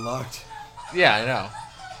doors are unlocked. Yeah, I know.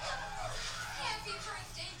 Happy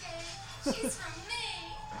birthday, babe. She's from me.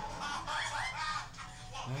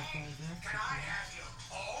 Can I have you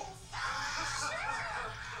home?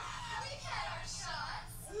 We've had our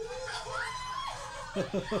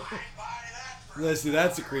shots. Yeah, see,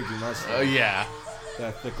 that's a creepy mustache. Oh, yeah.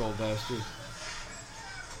 That thick old bastard.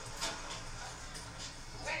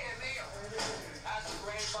 Hey, Emil.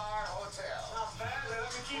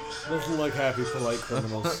 Nothing like happy, polite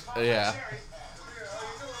criminals. Yeah.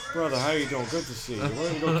 Brother, how you doing? Good to see you. We're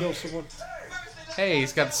gonna go kill someone. Hey,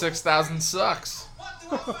 he's got 6,000 sucks.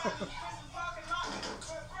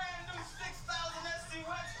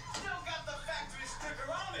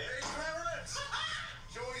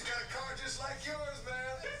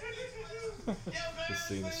 This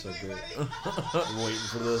scene is so great. I'm waiting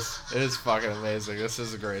for this. It is fucking amazing. This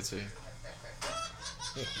is a great scene.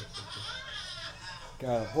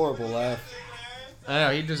 Got a horrible laugh. I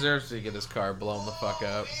know, he deserves to get his car blown the fuck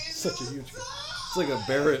up. Such a huge... It's like a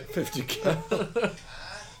Barrett 50 cal.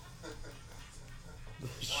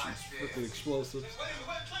 Shoots freaking explosives.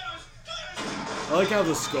 I like how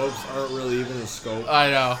the scopes aren't really even a scope. I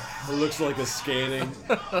know. It looks like a scanning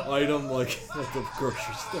item like at the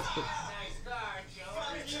grocery store.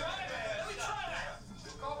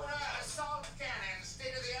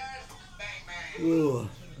 Ugh,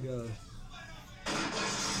 God.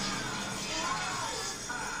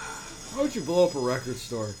 How would you blow up a record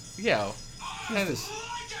store? Yo. Jesus.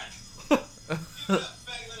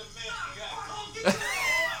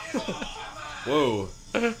 Whoa.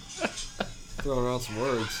 Throwing out some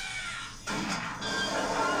words.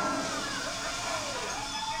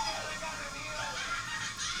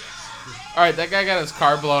 Alright, that guy got his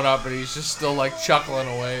car blown up and he's just still like chuckling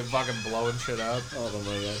away, fucking blowing shit up. Oh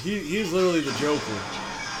my god. He's literally the Joker.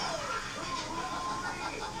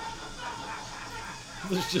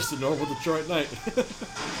 This is just a normal Detroit night.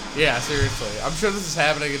 Yeah, seriously. I'm sure this is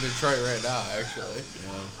happening in Detroit right now, actually.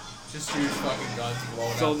 Yeah. Just huge fucking guns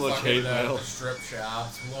blowing So up much fucking hate mail. strip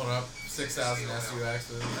shops, blowing up 6,000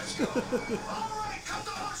 SUXs. Alright, cut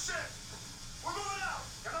the horse shit! We're moving out!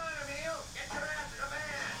 Come on, Emil! Get your ass in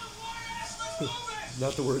the van!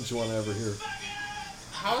 Not the words you want to ever hear.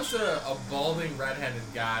 How's a balding redheaded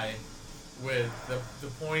guy with the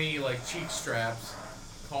pointy like cheek straps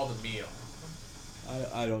called Emil?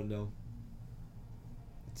 I don't know.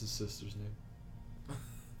 It's his sister's name.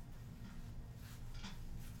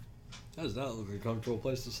 That does not look like a comfortable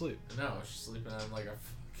place to sleep. No, she's sleeping on like a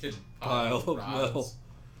fucking Pile of rods. metal.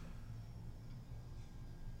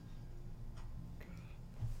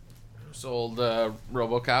 This old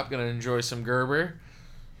RoboCop gonna enjoy some Gerber.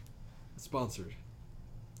 Sponsored.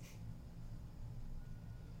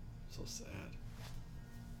 So sad.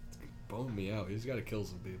 It's bummed me out. He's got to kill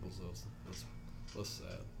some people, so that's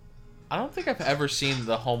sad. I don't think I've ever seen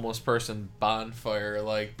the homeless person bonfire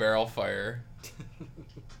like barrel fire.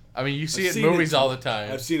 I mean, you see it in movies all the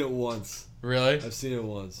time. I've seen it once. Really? I've seen it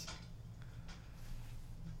once.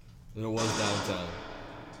 And it was downtown.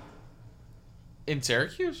 In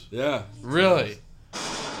Syracuse? Yeah. Really?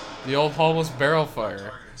 The old homeless barrel fire.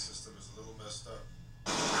 Targeting system is a little messed up.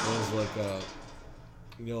 It was like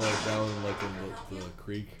you know, like down like in the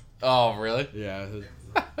creek. Oh, really? Yeah.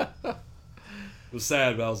 It was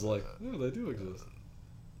sad, but I was like, oh, they do exist.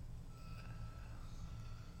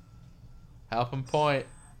 Help him point.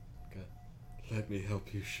 Okay. Let me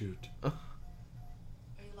help you shoot. Are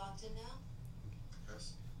you locked in now?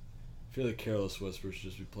 Yes. I feel like Careless Whisper should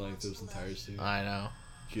just be playing through this entire scene. I know.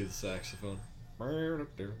 Cue the saxophone.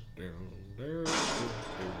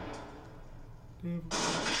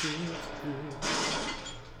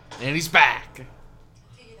 And he's back.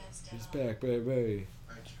 Figure that's down. He's back, baby.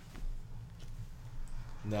 Thank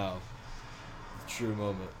you. Now, the true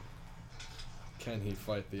moment. Can he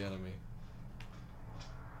fight the enemy?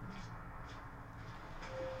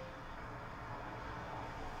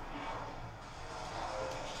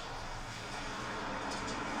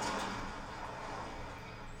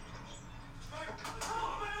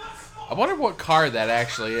 I wonder what car that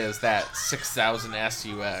actually is, that 6,000 SUX.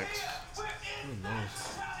 Who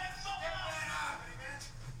knows?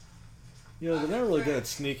 You know, they're not really good at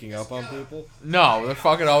sneaking up on people. No, they're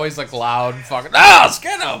fucking always like loud and fucking, let's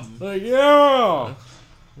get him! Like, yeah! You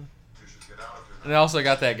should get out of here. And I also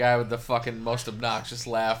got that guy with the fucking most obnoxious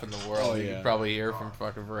laugh in the world. Oh, You yeah. could probably hear from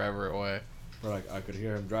fucking forever away. Or like, I could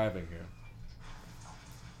hear him driving here.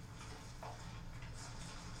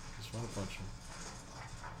 Just want to punch him.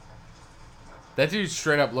 That dude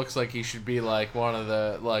straight up looks like he should be like one of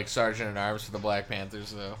the like Sergeant at Arms for the Black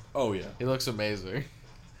Panthers though. Oh yeah. He looks amazing.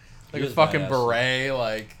 Like He a is fucking badass. beret,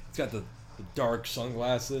 like He's got the dark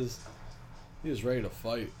sunglasses. He is ready to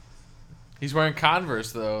fight. he's wearing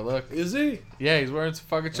Converse though. Look, Is he? yeah, he's wearing some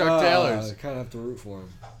fucking Chuck Taylors. I kind of have to root for him.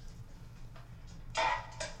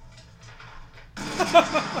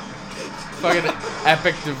 Fucking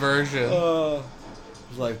epic diversion.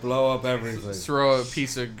 Just like blow up everything. Just throw a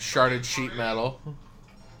piece of sharded sheet metal.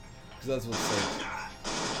 'Cause that's what's safe.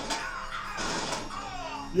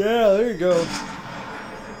 Yeah, there you go.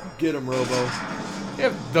 Get him, Robo. You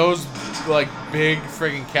have those like big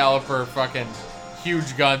friggin' caliper fucking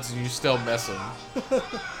huge guns and you still miss him.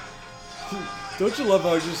 Don't you love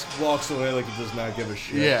how he just walks away like he does not give a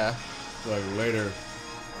shit? Yeah. Like, later.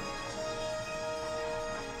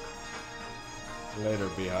 Later,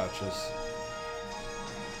 biatches.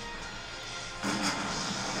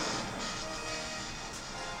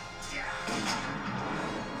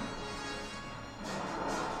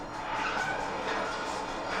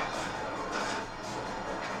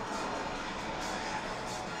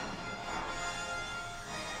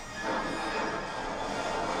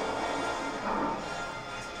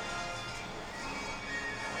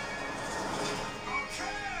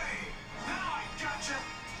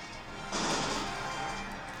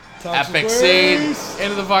 Epic scene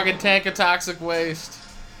into the fucking tank of toxic waste.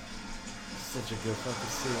 Such a good fucking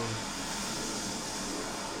scene.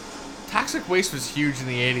 Toxic waste was huge in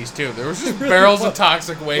the 80s too. There was just barrels of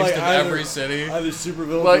toxic waste like in either, every city. Either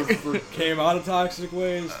supervillains like, came out of toxic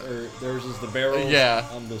waste, or there was just the barrels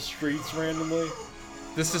on the streets randomly.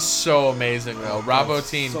 This is so amazing though.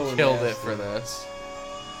 Robotine so killed nasty. it for this.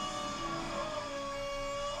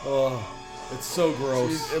 Oh, it's so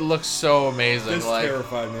gross. It looks so amazing. This like,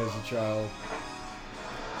 terrified me as a child.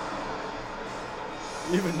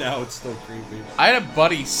 Even now, it's still creepy. I had a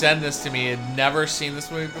buddy send this to me. Had never seen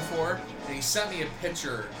this movie before, and he sent me a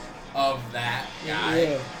picture of that guy.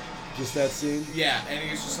 Yeah, just that scene. Yeah, and he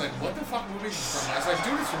was just like, "What the fuck movie is this from?" I was like,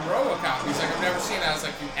 "Dude, it's from RoboCop." He's like, "I've never seen it." I was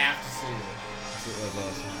like, "You have to see it." That's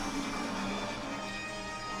awesome.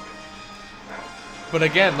 But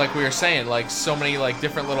again, like we were saying, like so many like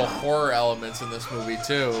different little horror elements in this movie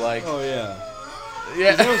too. Like, oh yeah,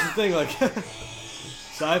 yeah. That was the thing. Like,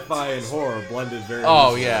 sci-fi and horror blended very.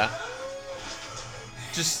 Oh easily. yeah.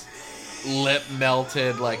 Just lip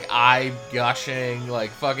melted, like eye gushing,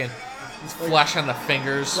 like fucking flesh on the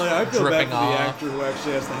fingers Like, I feel dripping bad for off. the actor who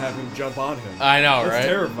actually has to have him jump on him. I know, That's right?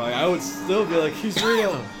 terrifying. I would still be like, he's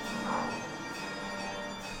real.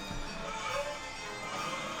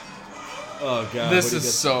 Oh god. This when he is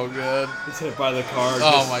gets- so good. Gets hit by the car. Oh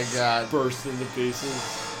just my god. Burst into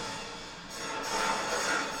pieces.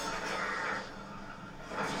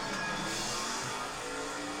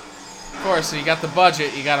 Of course, so you got the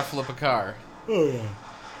budget, you gotta flip a car. Oh yeah.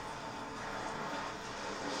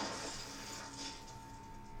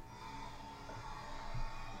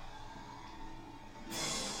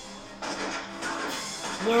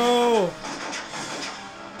 No.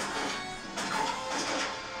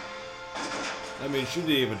 I mean, should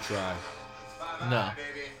he even try? No.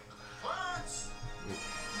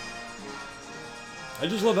 I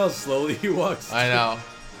just love how slowly he walks. I know.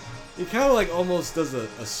 He kind of like almost does a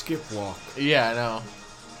skip walk. Yeah, I know.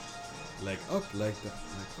 Like up, like that,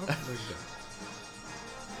 like up, like that.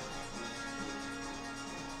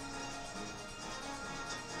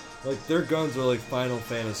 Like their guns are like Final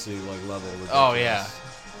Fantasy like level. Oh yeah.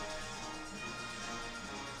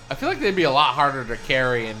 I feel like they'd be a lot harder to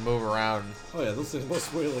carry and move around. Oh yeah, those things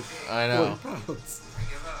must weigh like I know. 40 pounds.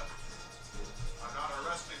 I'm not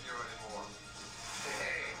arresting you anymore.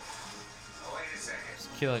 Hey, wait a second.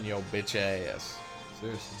 Just killing your bitch ass.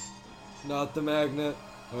 Seriously. Not the magnet.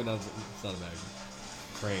 Oh no, it's not a magnet.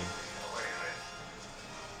 Crane. Wait a minute.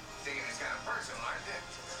 Thinking it's kind of personal, aren't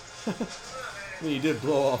they? I mean, he did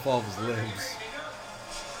blow off all of his limbs.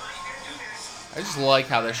 I just like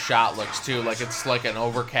how this shot looks too. Like it's like an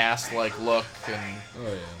overcast like look and Oh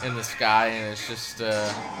yeah. in the sky, and it's just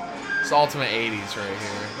it's ultimate 80s right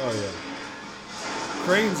here. Oh yeah.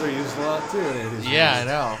 Cranes are used a lot too in 80s. Yeah, I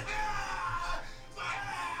know.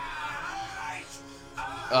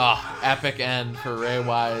 Oh, epic end for Ray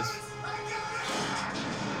Wise.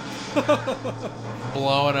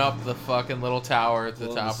 Blowing up the fucking little tower at the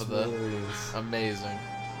Blowing top the of the... smithereens. Amazing.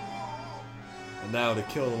 And now to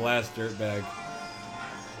kill the last dirtbag.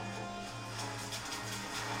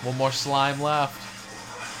 One more slime left.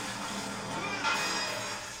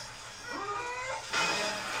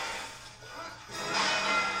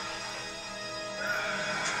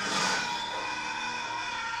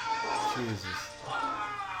 Jesus.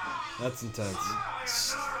 That's intense.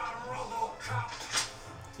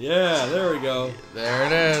 Yeah, there we go. There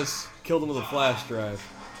it is. Killed him with a flash drive.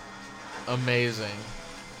 Amazing.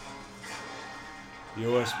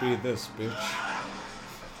 USB this, bitch.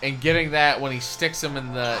 And getting that when he sticks him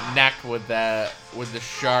in the neck with the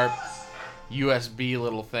sharp USB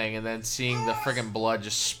little thing, and then seeing the friggin' blood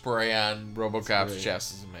just spray on RoboCop's great.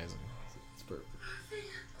 chest is amazing. It's perfect.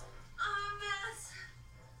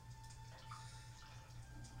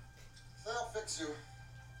 They'll fix you.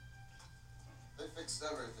 They fixed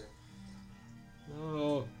everything.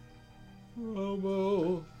 Oh,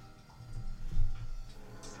 Robo.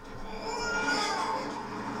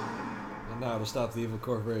 How to stop the evil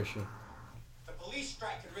corporation. The police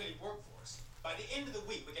strike could really work for us. By the end of the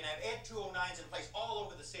week, we can have Ed 209s in place all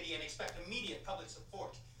over the city and expect immediate public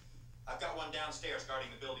support. I've got one downstairs guarding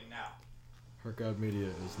the building now. Heart God Media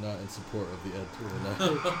is not in support of the Ed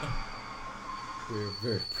 209. We're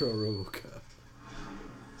very pro RoboCop.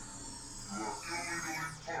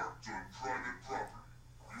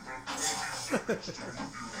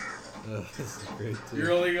 This is great too.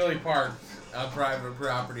 You're illegally parked on private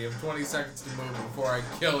property. You have 20 seconds to move before I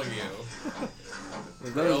kill you.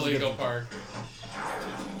 That was Illegal good. park.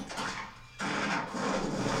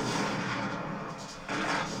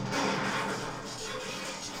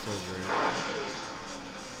 So great.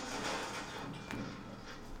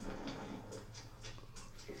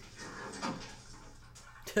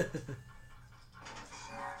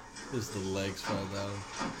 Just the legs fall down.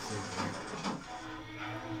 So great.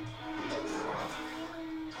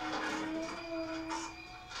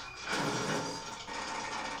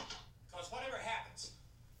 Because whatever happens,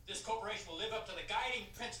 this corporation will live up to the guiding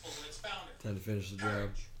principles of its founder. Time to finish the job.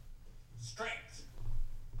 Courage, strength,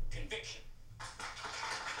 conviction.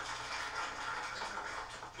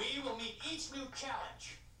 We will meet each new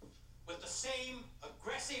challenge with the same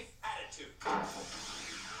aggressive attitude.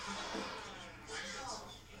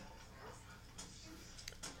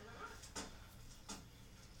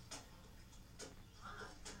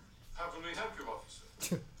 How can we help you,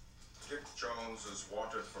 officer? Dick Jones is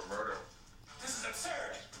wanted for murder. This is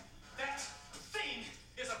absurd. That thing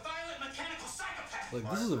is a violent mechanical psychopath. Like,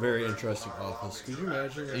 this is a very interesting office. Could you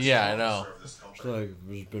imagine? Yeah, I know. It's like,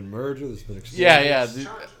 there's been murder, there's been explosions. Yeah.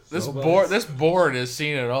 This Robots. This board has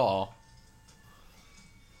seen it all.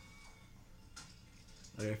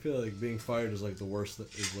 Like, I feel like being fired is like the worst.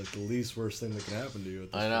 Is like the least worst thing that can happen to you.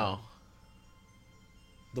 At this I know. point.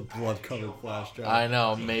 The blood-covered flash drive. I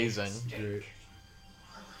know. Amazing. Great.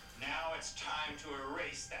 Now it's time to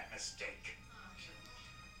erase that mistake.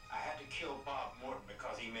 I had to kill Bob Morton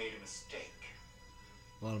because he made a mistake.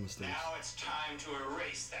 A lot of mistakes. Now it's time to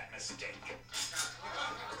erase that mistake.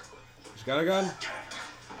 Just got a gun?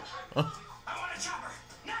 I want a chopper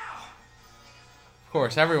now. Of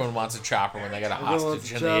course, everyone wants a chopper when they get a Everyone wants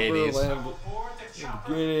hostage a in the chopper, 80s. Aboard the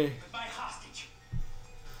chopper Lamborghini. with my hostage.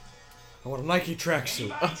 I want a Nike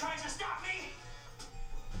tracksuit. Anybody tries to stop me,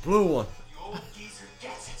 Blue one. the old geezer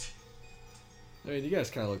gets it. I mean, you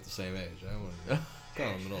guys kind of look the same age. I wouldn't call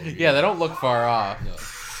them an old Yeah, they don't look far off. No.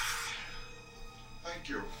 Thank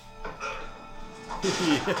you.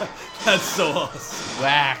 Yeah, that's so awesome.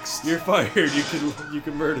 Waxed. You're fired. You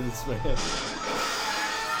can murder this man.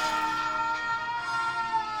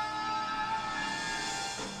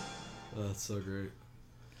 Oh, that's so great.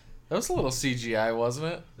 That was a little CGI, wasn't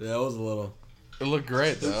it? Yeah, it was a little. It looked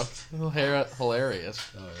great though.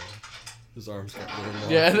 Hilarious. Oh yeah. His arms got really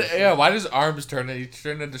long. Yeah. Why does arms turn? He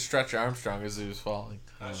turned into Stretch Armstrong as he was falling.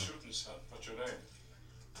 Nice shooting, son. What's your name?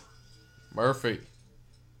 Murphy.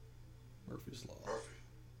 Murphy's Law. Murphy.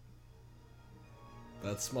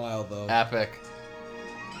 That smile though. Epic.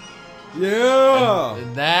 Yeah.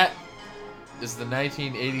 And that is the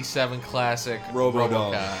 1987 classic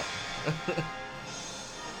Robo-Dog. RoboCop.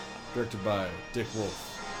 Directed by Dick Wolf.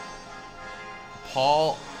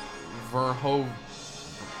 Paul Verhoeven.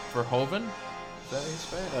 Is that how you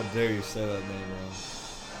say it? How dare you say that name wrong?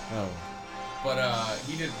 Oh. But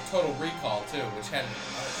he did Total Recall too, which had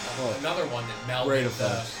another one that Great melded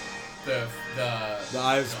effects. the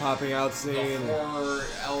eyes popping out scene. the horror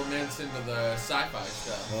elements into the sci-fi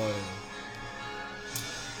stuff. Oh yeah.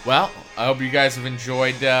 Well, I hope you guys have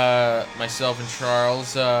enjoyed myself and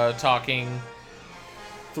Charles talking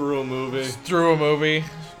Through a movie. through a movie,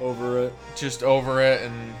 Over it. just over it,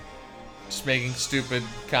 and just making stupid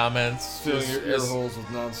comments. Filling Just your ear as- holes with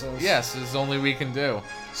nonsense. Yes, as only we can do.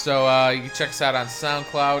 So you can check us out on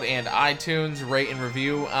SoundCloud and iTunes. Rate and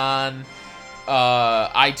review on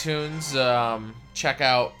iTunes. Check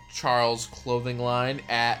out Charles' clothing line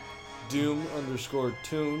at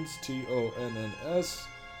Doom_tunes, TONNS.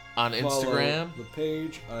 on Follow Instagram. the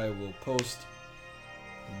page. I will post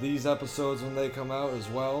these episodes when they come out as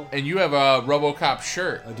well. And you have a RoboCop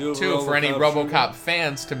shirt I do have a too for any RoboCop RoboCop shirt.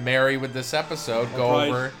 fans to marry with this episode.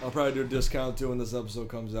 I'll probably do a discount too when this episode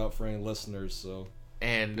comes out for any listeners. So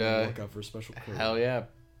and look out for a special code. hell yeah,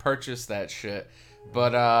 purchase that shit.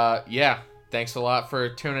 But yeah, thanks a lot for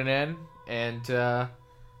tuning in, and this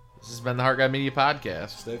has been the Heart God Media Podcast.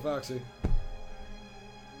 Stay foxy.